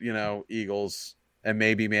then, Eagles, and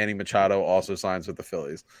maybe Manny Machado also signs with the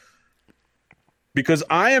Phillies. Because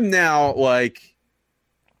I am now like,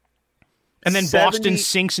 and then Boston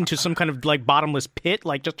sinks into some kind of like bottomless pit,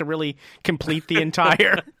 like just to really complete the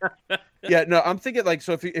entire. Yeah, no, I'm thinking like,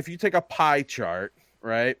 so if you take a pie chart,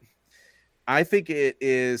 right? I think it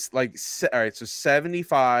is like, all right, so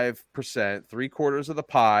 75%, 3/4 of the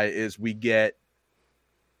pie is we get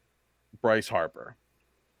Bryce Harper,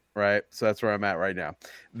 right? So that's where I'm at right now.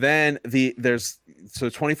 Then there's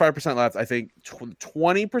 25% left. I think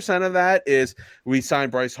 20% of that is we sign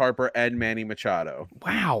Bryce Harper and Manny Machado.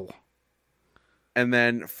 Wow. And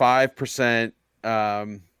then 5%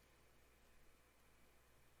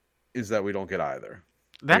 is that we don't get either.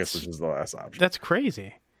 I guess this is the last option. That's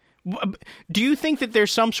crazy. Do you think that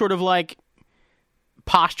there's some sort of like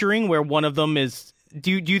posturing where one of them is?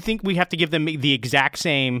 Do you think we have to give them the exact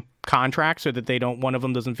same contract so that one of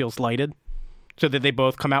them doesn't feel slighted, so that they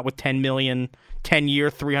both come out with 10-year,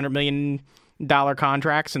 $300 million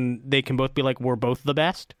contracts, and they can both be like, we're both the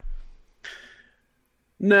best?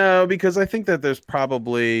 No, because I think that there's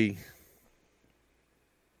probably,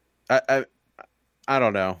 I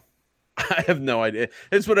don't know. I have no idea.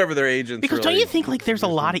 It's whatever their agents. Because really, don't you think like there's a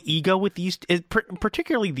lot of ego with these,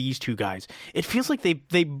 particularly these two guys? It feels like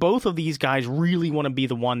they both of these guys really want to be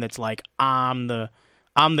the one that's like, I'm the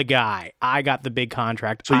guy. I got the big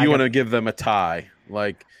contract. So you want to give them a tie,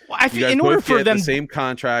 like in order for them the same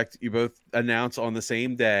contract. You both announce on the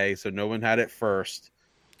same day, so no one had it first.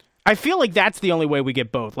 I feel like that's the only way we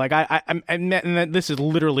get both. Like and this is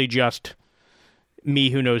literally just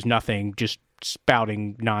me who knows nothing, just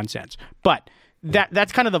spouting nonsense. But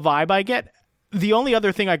that's kind of the vibe I get. The only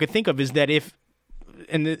other thing I could think of is that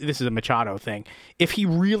and this is a Machado thing, if he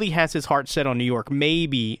really has his heart set on New York,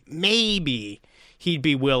 maybe he'd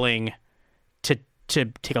be willing to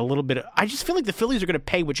take a little bit of, I just feel like the Phillies are going to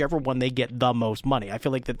pay whichever one they get the most money. I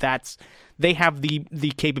feel like they have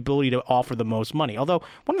the capability to offer the most money. Although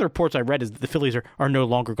one of the reports I read is that the Phillies are no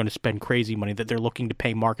longer going to spend crazy money, that they're looking to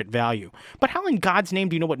pay market value. But how in God's name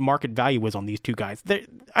do you know what market value is on these two guys?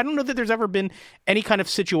 I don't know that there's ever been any kind of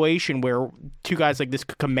situation where two guys like this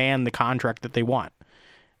could command the contract that they want.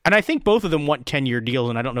 And I think both of them want 10-year deals,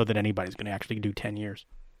 and I don't know that anybody's going to actually do 10 years.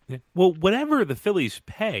 Well, whatever the Phillies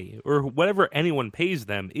pay or whatever anyone pays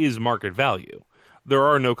them is market value. There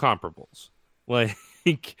are no comparables. Like,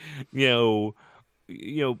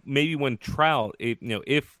 maybe when Trout,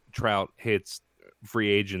 if Trout hits free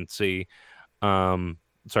agency, sorry,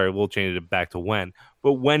 we'll change it back to when.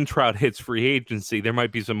 But when Trout hits free agency, there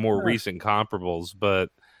might be some more recent comparables. But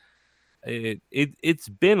it's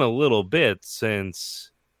been a little bit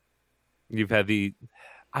since you've had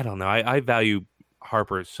I don't know. I value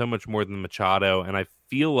Harper so much more than Machado, and I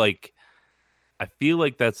feel like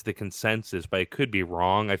that's the consensus, but I could be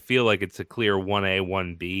wrong. I feel like it's a clear 1A,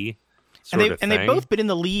 1B sort of thing. And they've both been in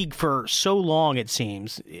the league for so long, it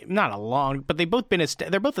seems. Not a long, but they're both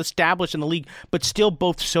established in the league, but still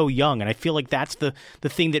both so young. And I feel like that's the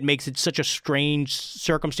thing that makes it such a strange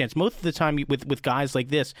circumstance. Most of the time with guys like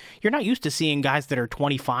this, you're not used to seeing guys that are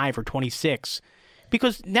 25 or 26.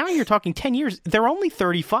 Because now you're talking 10 years. They're only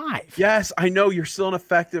 35. Yes, I know. You're still an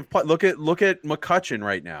effective player. Look at McCutchen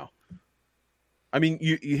right now. I mean,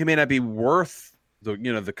 he may not be worth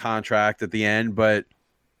the contract at the end, but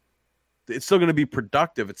it's still going to be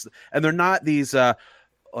productive. And they're not these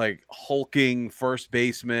like hulking first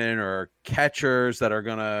basemen or catchers that are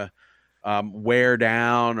going to wear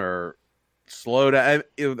down or slow down.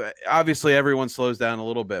 Obviously, everyone slows down a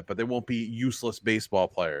little bit, but they won't be useless baseball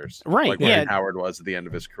players, right? Like Ryan Howard was at the end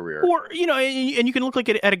of his career. Or and you can look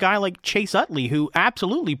at a guy like Chase Utley, who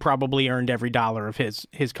absolutely probably earned every dollar of his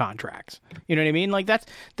contracts. You know what I mean? Like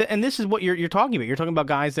and this is what you're talking about. You're talking about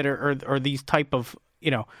guys that are these type of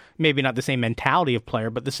maybe not the same mentality of player,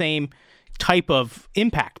 but the same type of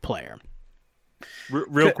impact player.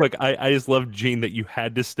 Real quick, I just love, Gene, that you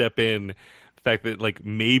had to step in. Fact that like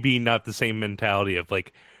maybe not the same mentality of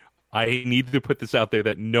like, I need to put this out there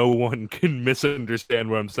that no one can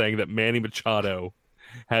misunderstand what I'm saying, that Manny Machado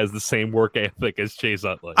has the same work ethic as Chase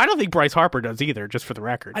Utley. I don't think Bryce Harper does either, just for the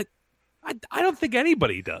record. I don't think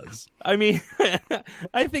anybody does. I mean,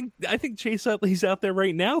 I think Chase Utley's out there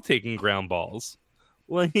right now taking ground balls.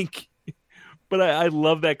 Like, but I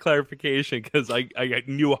love that clarification because I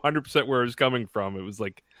knew 100% where it was coming from. It was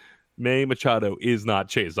like, Manny Machado is not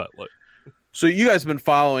Chase Utley. So you guys have been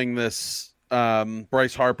following this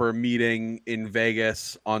Bryce Harper meeting in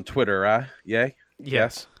Vegas on Twitter, Yay?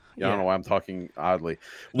 Yes. Yeah, I don't know why I'm talking oddly.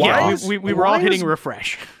 Yeah, we were all hitting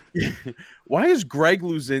refresh. Why is Greg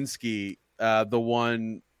Luzinski the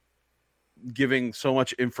one giving so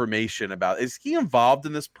much information about? Is he involved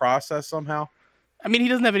in this process somehow? I mean, he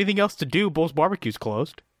doesn't have anything else to do. Bull's Barbecue's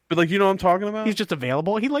closed. But like, you know what I'm talking about? He's just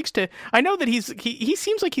available. He likes to. I know that he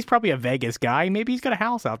seems like he's probably a Vegas guy. Maybe he's got a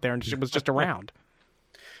house out there and was just around.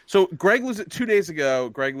 So 2 days ago,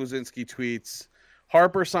 Greg Luzinski tweets,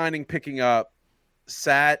 Harper signing, picking up.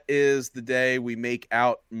 Sat is the day we make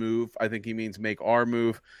out move. I think he means make our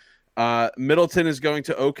move. Middleton is going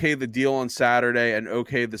to okay the deal on Saturday and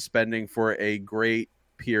okay the spending for a great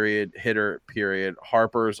hitter.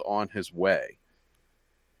 Harper's on his way.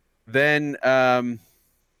 Then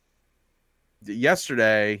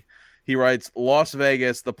yesterday he writes, Las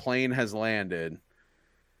Vegas, the plane has landed.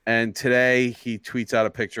 And today he tweets out a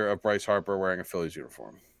picture of Bryce Harper wearing a Phillies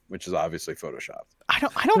uniform, which is obviously photoshopped.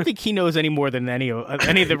 I don't think he knows any more than any of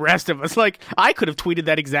the rest of us. Like, I could have tweeted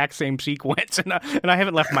that exact same sequence, and I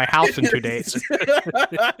haven't left my house in 2 days.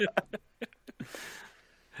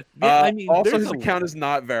 I mean, also, his account is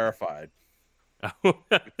not verified. Do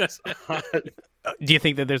you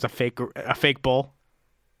think that there's a fake bull?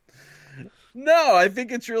 No, I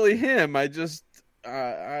think it's really him. I just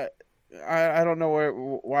I don't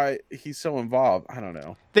know why he's so involved. I don't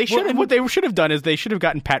know. What they should have done is they should have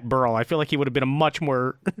gotten Pat Burrell. I feel like he would have been a much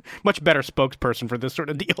better spokesperson for this sort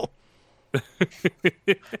of deal.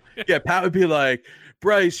 Yeah, Pat would be like,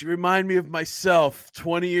 Bryce, you remind me of myself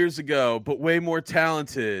 20 years ago, but way more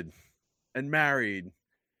talented and married.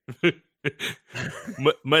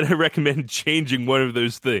 Might I recommend changing one of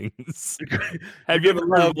those things? Have you ever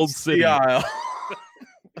heard of Old City? Well,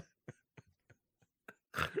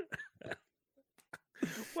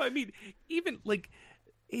 I mean, even like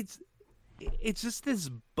it's just this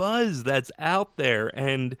buzz that's out there,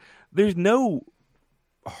 and there's no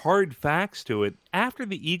hard facts to it. After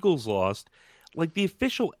the Eagles lost, like the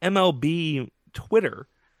official MLB Twitter,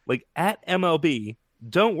 like at MLB,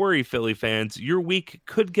 don't worry, Philly fans, your week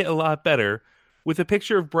could get a lot better, with a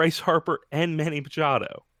picture of Bryce Harper and Manny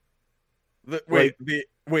Machado. Wait,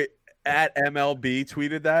 at MLB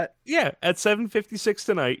tweeted that? Yeah, at 7:56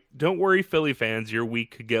 tonight. Don't worry, Philly fans, your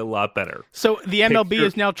week could get a lot better. So the MLB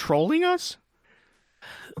is now trolling us?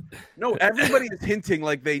 No, everybody is hinting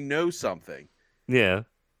like they know something. Yeah.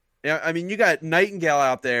 Yeah, I mean, you got Nightingale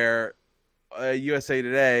out there, USA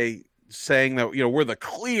Today, saying that, you know, we're the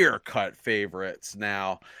clear-cut favorites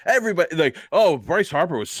now. Everybody like, oh, Bryce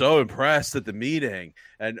Harper was so impressed at the meeting,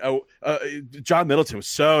 and John Middleton was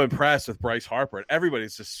so impressed with Bryce Harper, and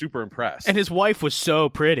everybody's just super impressed. And his wife was so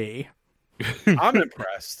pretty. I'm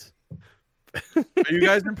impressed. Are you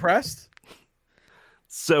guys impressed?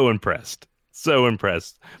 So impressed.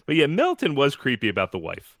 But yeah, Middleton was creepy about the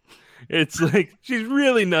wife. It's like, she's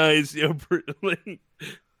really nice, you know.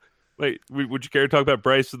 Wait, would you care to talk about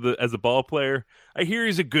Bryce as a ball player? I hear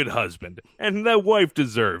he's a good husband, and that wife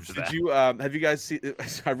deserves that. Did you have you guys seen?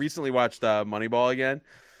 I recently watched Moneyball again,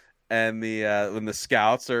 and when the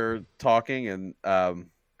scouts are talking, and the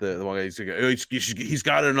one guy he's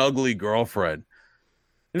got an ugly girlfriend.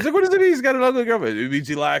 He's like, what does it mean? He's got an ugly girlfriend. It means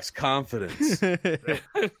he lacks confidence.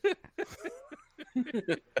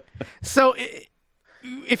 So,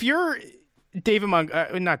 if you're not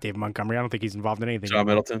David Montgomery. I don't think he's involved in anything. John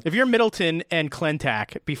Middleton. If you're Middleton and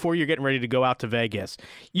Clentac, before you're getting ready to go out to Vegas,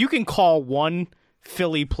 you can call one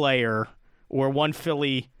Philly player or one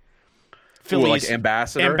Philly's like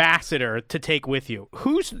ambassador to take with you.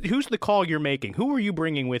 Who's the call you're making? Who are you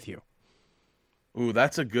bringing with you? Ooh,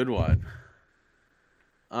 that's a good one.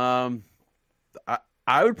 I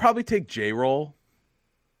would probably take J-Roll,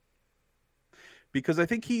 because I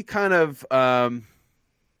think he kind of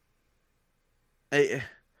I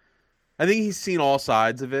think he's seen all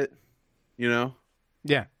sides of it, you know?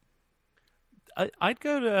 Yeah. I'd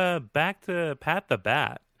go back to Pat the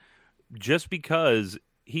Bat, just because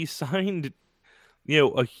he signed, you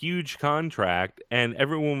know, a huge contract, and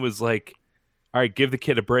everyone was like, all right, give the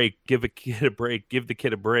kid a break, give the kid a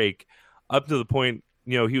break, up to the point,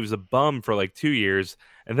 you know, he was a bum for like 2 years,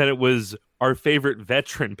 and then it was our favorite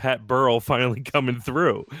veteran, Pat Burrell, finally coming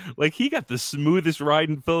through. Like, he got the smoothest ride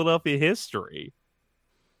in Philadelphia history.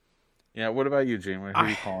 Yeah, what about you, Gene? Who are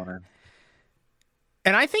you calling in?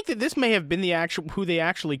 And I think that this may have been who they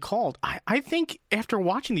actually called. I think after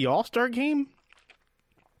watching the All-Star game,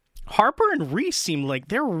 Harper and Reese seem like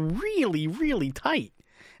they're really, really tight.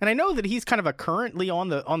 And I know that he's kind of a currently on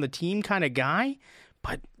the team kind of guy,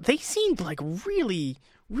 but they seemed like really,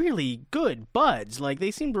 really good buds. Like,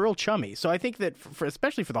 they seemed real chummy. So I think that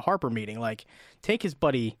especially for the Harper meeting, like, take his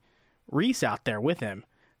buddy Reese out there with him.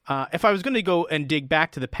 If I was going to go and dig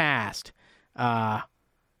back to the past, I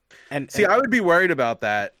would be worried about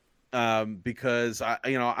that because I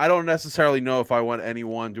don't necessarily know if I want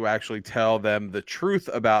anyone to actually tell them the truth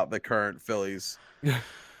about the current Phillies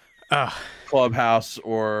clubhouse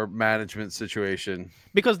or management situation.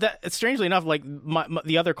 Because that, strangely enough, like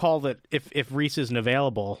the other call that if Reese isn't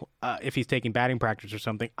available, if he's taking batting practice or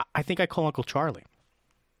something, I think I call Uncle Charlie.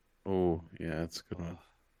 Oh yeah, that's a good one.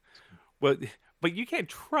 But you can't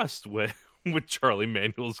trust what Charlie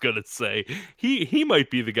Manuel's gonna say. He might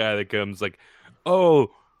be the guy that comes like,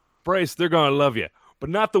 "Oh, Bryce, they're gonna love you, but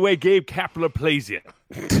not the way Gabe Kapler plays you.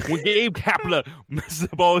 When Gabe Kapler messes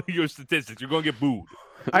up all your statistics, you're gonna get booed."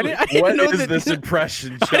 I didn't know that this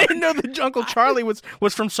impression? I didn't know that Uncle Charlie was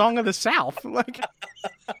from Song of the South. Like,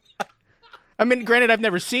 I mean, granted, I've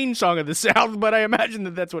never seen Song of the South, but I imagine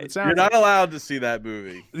that's what it sounds. You're not allowed to see that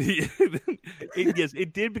movie. Yes,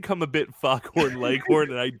 it did become a bit Foghorn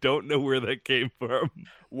Leghorn, and I don't know where that came from.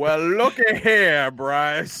 Well, look at here,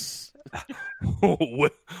 Bryce.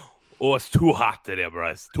 Oh, it's too hot today,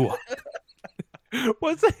 Bryce. Too hot.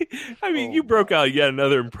 What's that? I mean, you broke out yet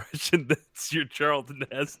another impression that's your Charlton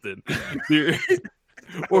Heston.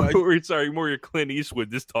 Or sorry, more your Clint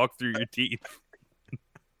Eastwood. Just talk through your teeth.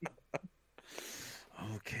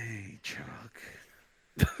 Okay, Chuck.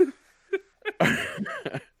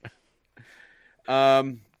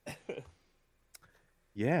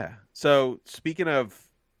 Yeah. So speaking of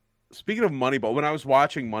Moneyball, when I was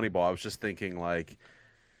watching Moneyball, I was just thinking like,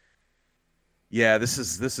 yeah, this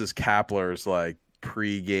is Kapler's like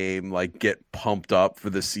pregame, like get pumped up for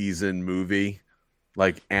the season movie,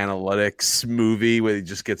 like analytics movie where he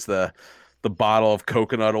just gets the bottle of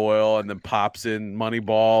coconut oil and then pops in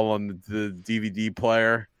Moneyball on the DVD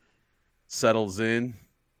player, settles in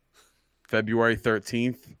February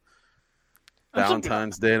 13th,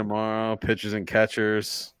 Valentine's Day tomorrow, pitchers and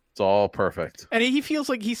catchers. It's all perfect. And he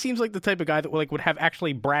seems like the type of guy that would have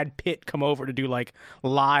actually Brad Pitt come over to do like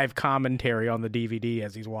live commentary on the DVD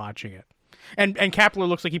as he's watching it. And Kapler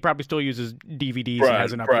looks like he probably still uses DVDs and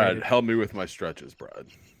hasn't upgraded. Brad, help me with my stretches, Brad.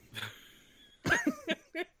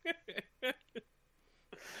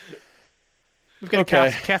 We've got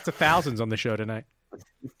a cast of thousands on the show tonight.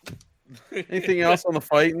 Anything else on the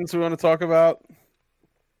Fightins we want to talk about?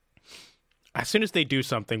 As soon as they do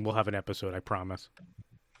something, we'll have an episode, I promise.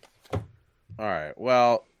 All right.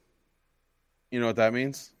 Well, you know what that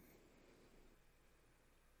means?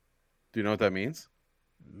 Do you know what that means?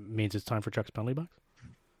 Means it's time for Chuck's Penalty Box?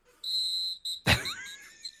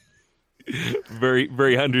 Very,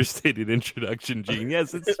 very understated introduction, Gene.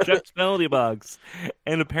 Yes, it's Chuck's Penalty Box.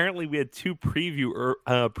 And apparently we had two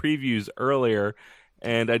previews earlier,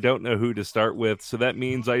 and I don't know who to start with. So that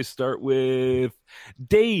means I start with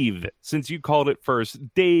Dave, since you called it first.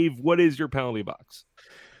 Dave, what is your penalty box?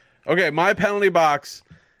 Okay, my penalty box.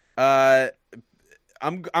 I'm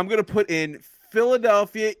going to put in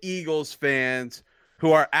Philadelphia Eagles fans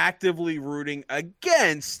who are actively rooting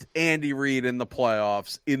against Andy Reid in the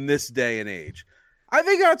playoffs in this day and age. I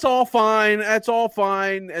think that's all fine. That's all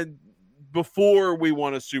fine. And before we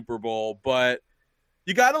won a Super Bowl, but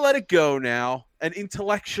you got to let it go now. And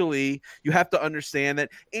intellectually, you have to understand that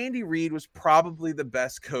Andy Reid was probably the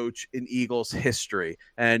best coach in Eagles history.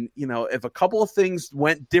 And, if a couple of things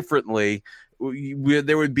went differently,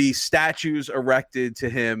 there would be statues erected to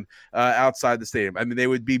him outside the stadium. I mean, they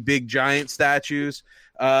would be big, giant statues,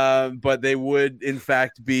 but they would, in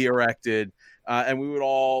fact, be erected. And we would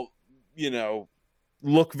all,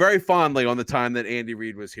 look very fondly on the time that Andy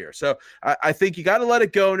Reid was here. So I think you got to let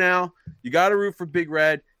it go now. You got to root for Big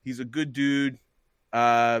Red. He's a good dude.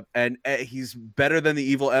 And he's better than the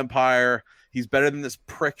evil empire. He's better than this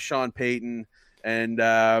prick Sean Payton. And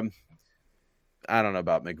I don't know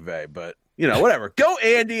about McVay, but whatever. Go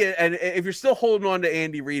Andy. And if you're still holding on to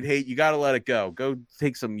Andy Reid hate, you got to let it go. Go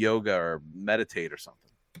take some yoga or meditate or something.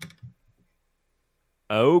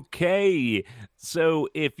 Okay. So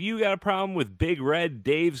if you got a problem with Big Red,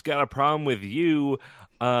 Dave's got a problem with you.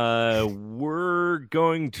 We're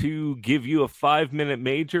going to give you a 5-minute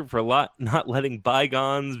major for not letting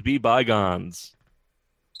bygones be bygones.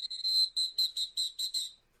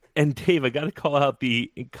 And Dave, I got to call out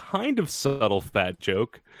the kind of subtle fat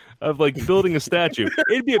joke of like building a statue.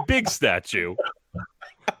 It'd be a big statue.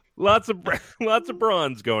 Lots of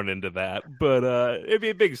bronze going into that, but it'd be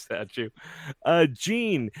a big statue.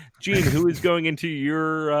 Gene, who is going into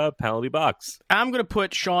your penalty box? I'm going to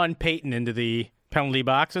put Sean Payton into the penalty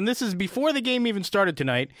box, and this is before the game even started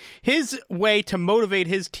tonight. His way to motivate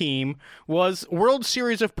his team was World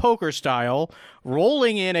Series of Poker style,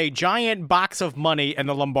 rolling in a giant box of money and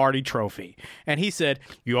the Lombardi Trophy. And he said,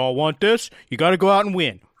 "You all want this? You got to go out and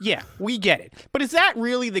win." Yeah, we get it. But is that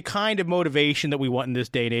really the kind of motivation that we want in this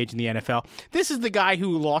day and age in the NFL? This is the guy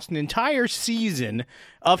who lost an entire season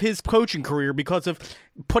of his coaching career because of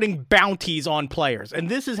putting bounties on players. And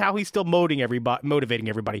this is how he's still motivating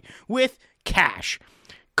everybody with cash.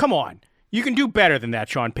 Come on. You can do better than that,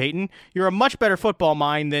 Sean Payton. You're a much better football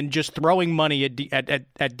mind than just throwing money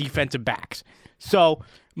at defensive backs. So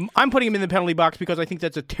I'm putting him in the penalty box because I think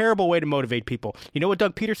that's a terrible way to motivate people. You know what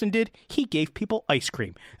Doug Peterson did? He gave people ice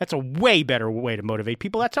cream. That's a way better way to motivate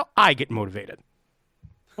people. That's how I get motivated.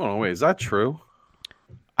 Oh, wait, is that true?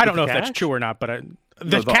 I don't know if that's true or not, but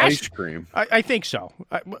the ice cream. I think so.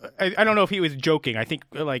 I don't know if he was joking. I think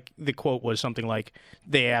like the quote was something like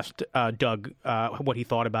they asked Doug what he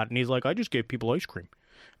thought about it, and he's like, "I just gave people ice cream,"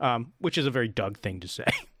 which is a very Doug thing to say.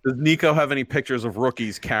 Does Nico have any pictures of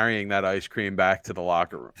rookies carrying that ice cream back to the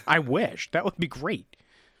locker room? I wish. That would be great.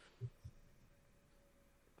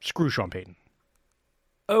 Screw Sean Payton.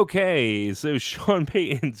 Okay, so Sean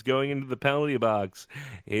Payton's going into the penalty box.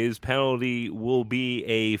 His penalty will be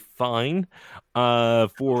a fine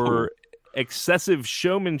for excessive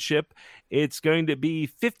showmanship. It's going to be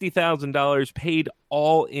 $50,000 paid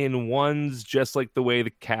all in ones, just like the way the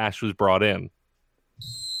cash was brought in.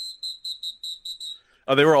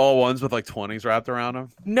 Oh, they were all ones with like 20s wrapped around them?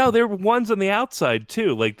 No, there were ones on the outside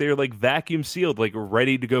too. Like they're like vacuum sealed, like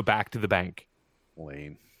ready to go back to the bank.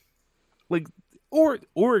 Lame. Like, or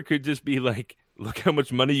it could just be like, look how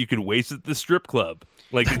much money you could waste at the strip club.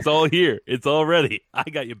 Like it's all here. It's all ready. I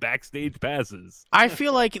got you backstage passes. I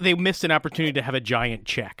feel like they missed an opportunity to have a giant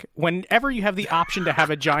check. Whenever you have the option to have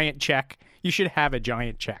a giant check, you should have a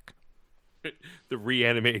giant check. The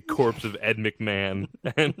reanimated corpse of Ed McMahon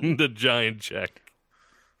and the giant check.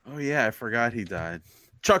 Oh, yeah, I forgot he died.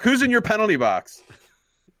 Chuck, who's in your penalty box?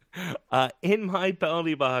 In my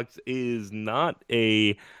penalty box is not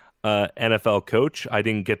a NFL coach. I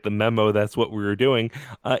didn't get the memo. That's what we were doing.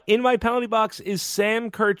 In my penalty box is Sam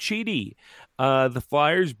Carchidi, the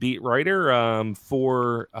Flyers beat writer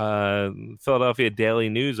for Philadelphia Daily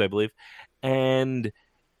News, I believe. And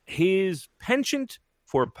his penchant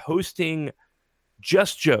for posting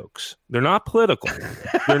just jokes. They're not political.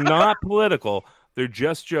 They're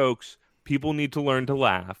just jokes. People need to learn to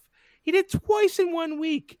laugh. He did twice in 1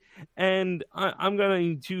 week. And I'm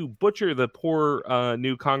going to butcher the poor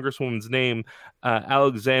new congresswoman's name,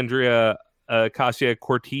 Alexandria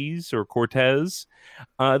Ocasio-Cortez or Cortez.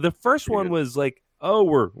 The first one was like, "Oh,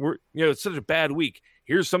 we're it's such a bad week.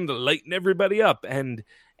 Here's something to lighten everybody up." And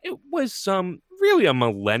it was really a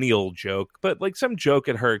millennial joke, but like some joke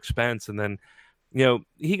at her expense. And then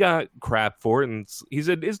he got crap for it, and he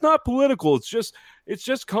said, "It's not political. It's just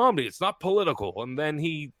comedy. It's not political." And then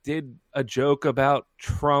he did a joke about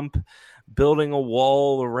Trump building a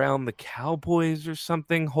wall around the Cowboys or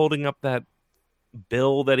something, holding up that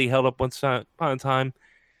bill that he held up once upon a time.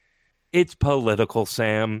 It's political,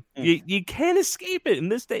 Sam. You can't escape it in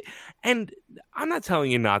this day. And I'm not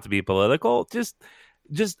telling you not to be political. Just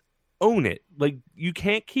own it. Like, you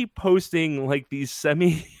can't keep posting like these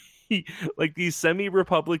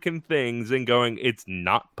semi-Republican things and going, it's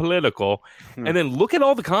not political. And then look at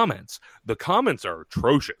all the comments. The comments are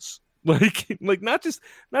atrocious. Like not just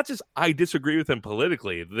I disagree with him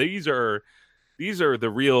politically. These are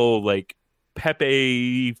the real like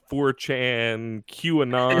Pepe 4chan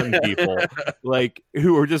QAnon people, like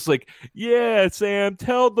who are just like, "Yeah, Sam,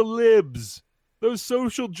 tell the libs, those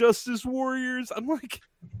social justice warriors." I'm like,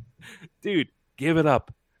 dude, give it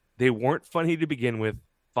up. They weren't funny to begin with.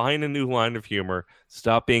 Find a new line of humor.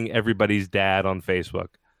 Stop being everybody's dad on Facebook.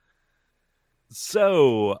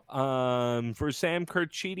 So, for Sam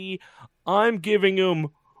Carchidi, I'm giving him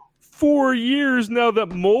 4 years now that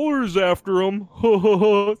Mueller's after him.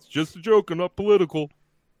 It's just a joke. I'm not political.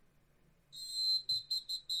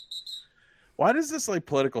 Why does this like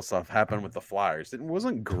political stuff happen with the Flyers?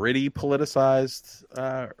 Wasn't Gritty politicized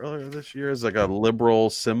earlier this year as like a liberal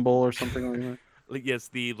symbol or something like that? Like, yes,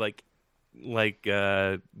 the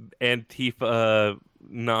Antifa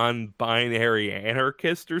non-binary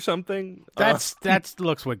anarchist or something. That's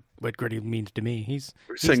looks what Gritty means to me. He's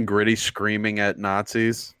saying Gritty screaming at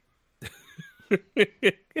Nazis.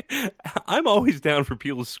 I'm always down for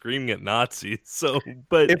people screaming at Nazis. So,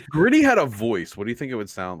 but if Gritty had a voice, what do you think it would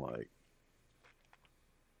sound like?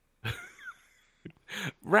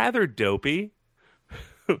 Rather dopey.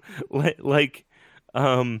 And I like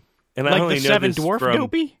only the know Seven this Dwarf from...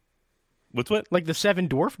 Dopey. What's what? Like the Seven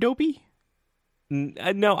Dwarf Dopey?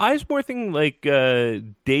 No, I was more thinking like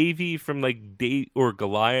Davy from like or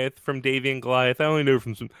Goliath from Davy and Goliath. I only know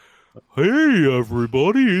from some. Hey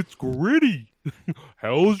everybody, it's Gritty.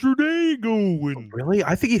 How's your day going? Really?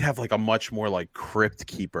 I think he'd have like a much more like Crypt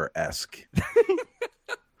Keeper-esque.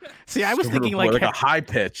 See, I was Sort thinking of like more a high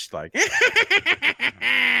pitched like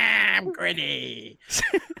I'm Gritty.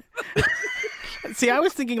 See, I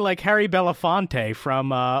was thinking like Harry Belafonte from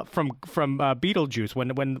Beetlejuice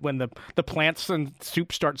when the plants and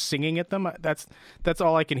soup start singing at them. That's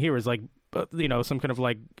all I can hear is like some kind of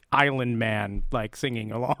like island man like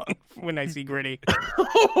singing along when I see Gritty.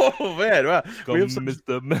 Oh man, wow. Come, We have some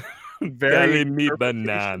Mr. very me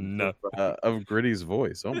banana of Gritty's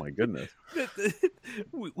voice. Oh my goodness.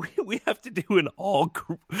 we have to do an all.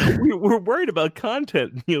 We're worried about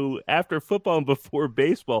content. After football and before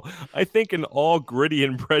baseball, I think an all Gritty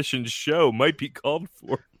impression show might be called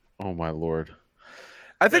for. Oh my lord.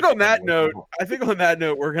 I think on that note,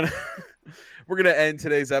 we're gonna end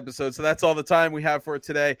today's episode. So that's all the time we have for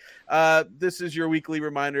today. This is your weekly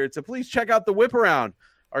reminder to please check out the Whip Around,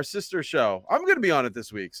 our sister show. I'm going to be on it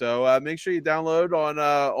this week, so make sure you download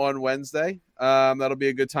on Wednesday. That'll be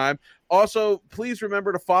a good time. Also, please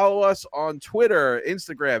remember to follow us on Twitter,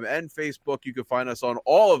 Instagram, and Facebook. You can find us on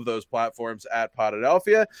all of those platforms at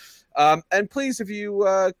Podadelphia. And please, if you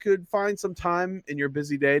could find some time in your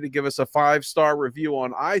busy day to give us a 5-star review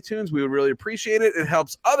on iTunes, we would really appreciate it. It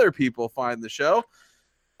helps other people find the show.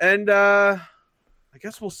 And I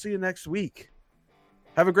guess we'll see you next week.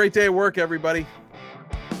 Have a great day at work, everybody.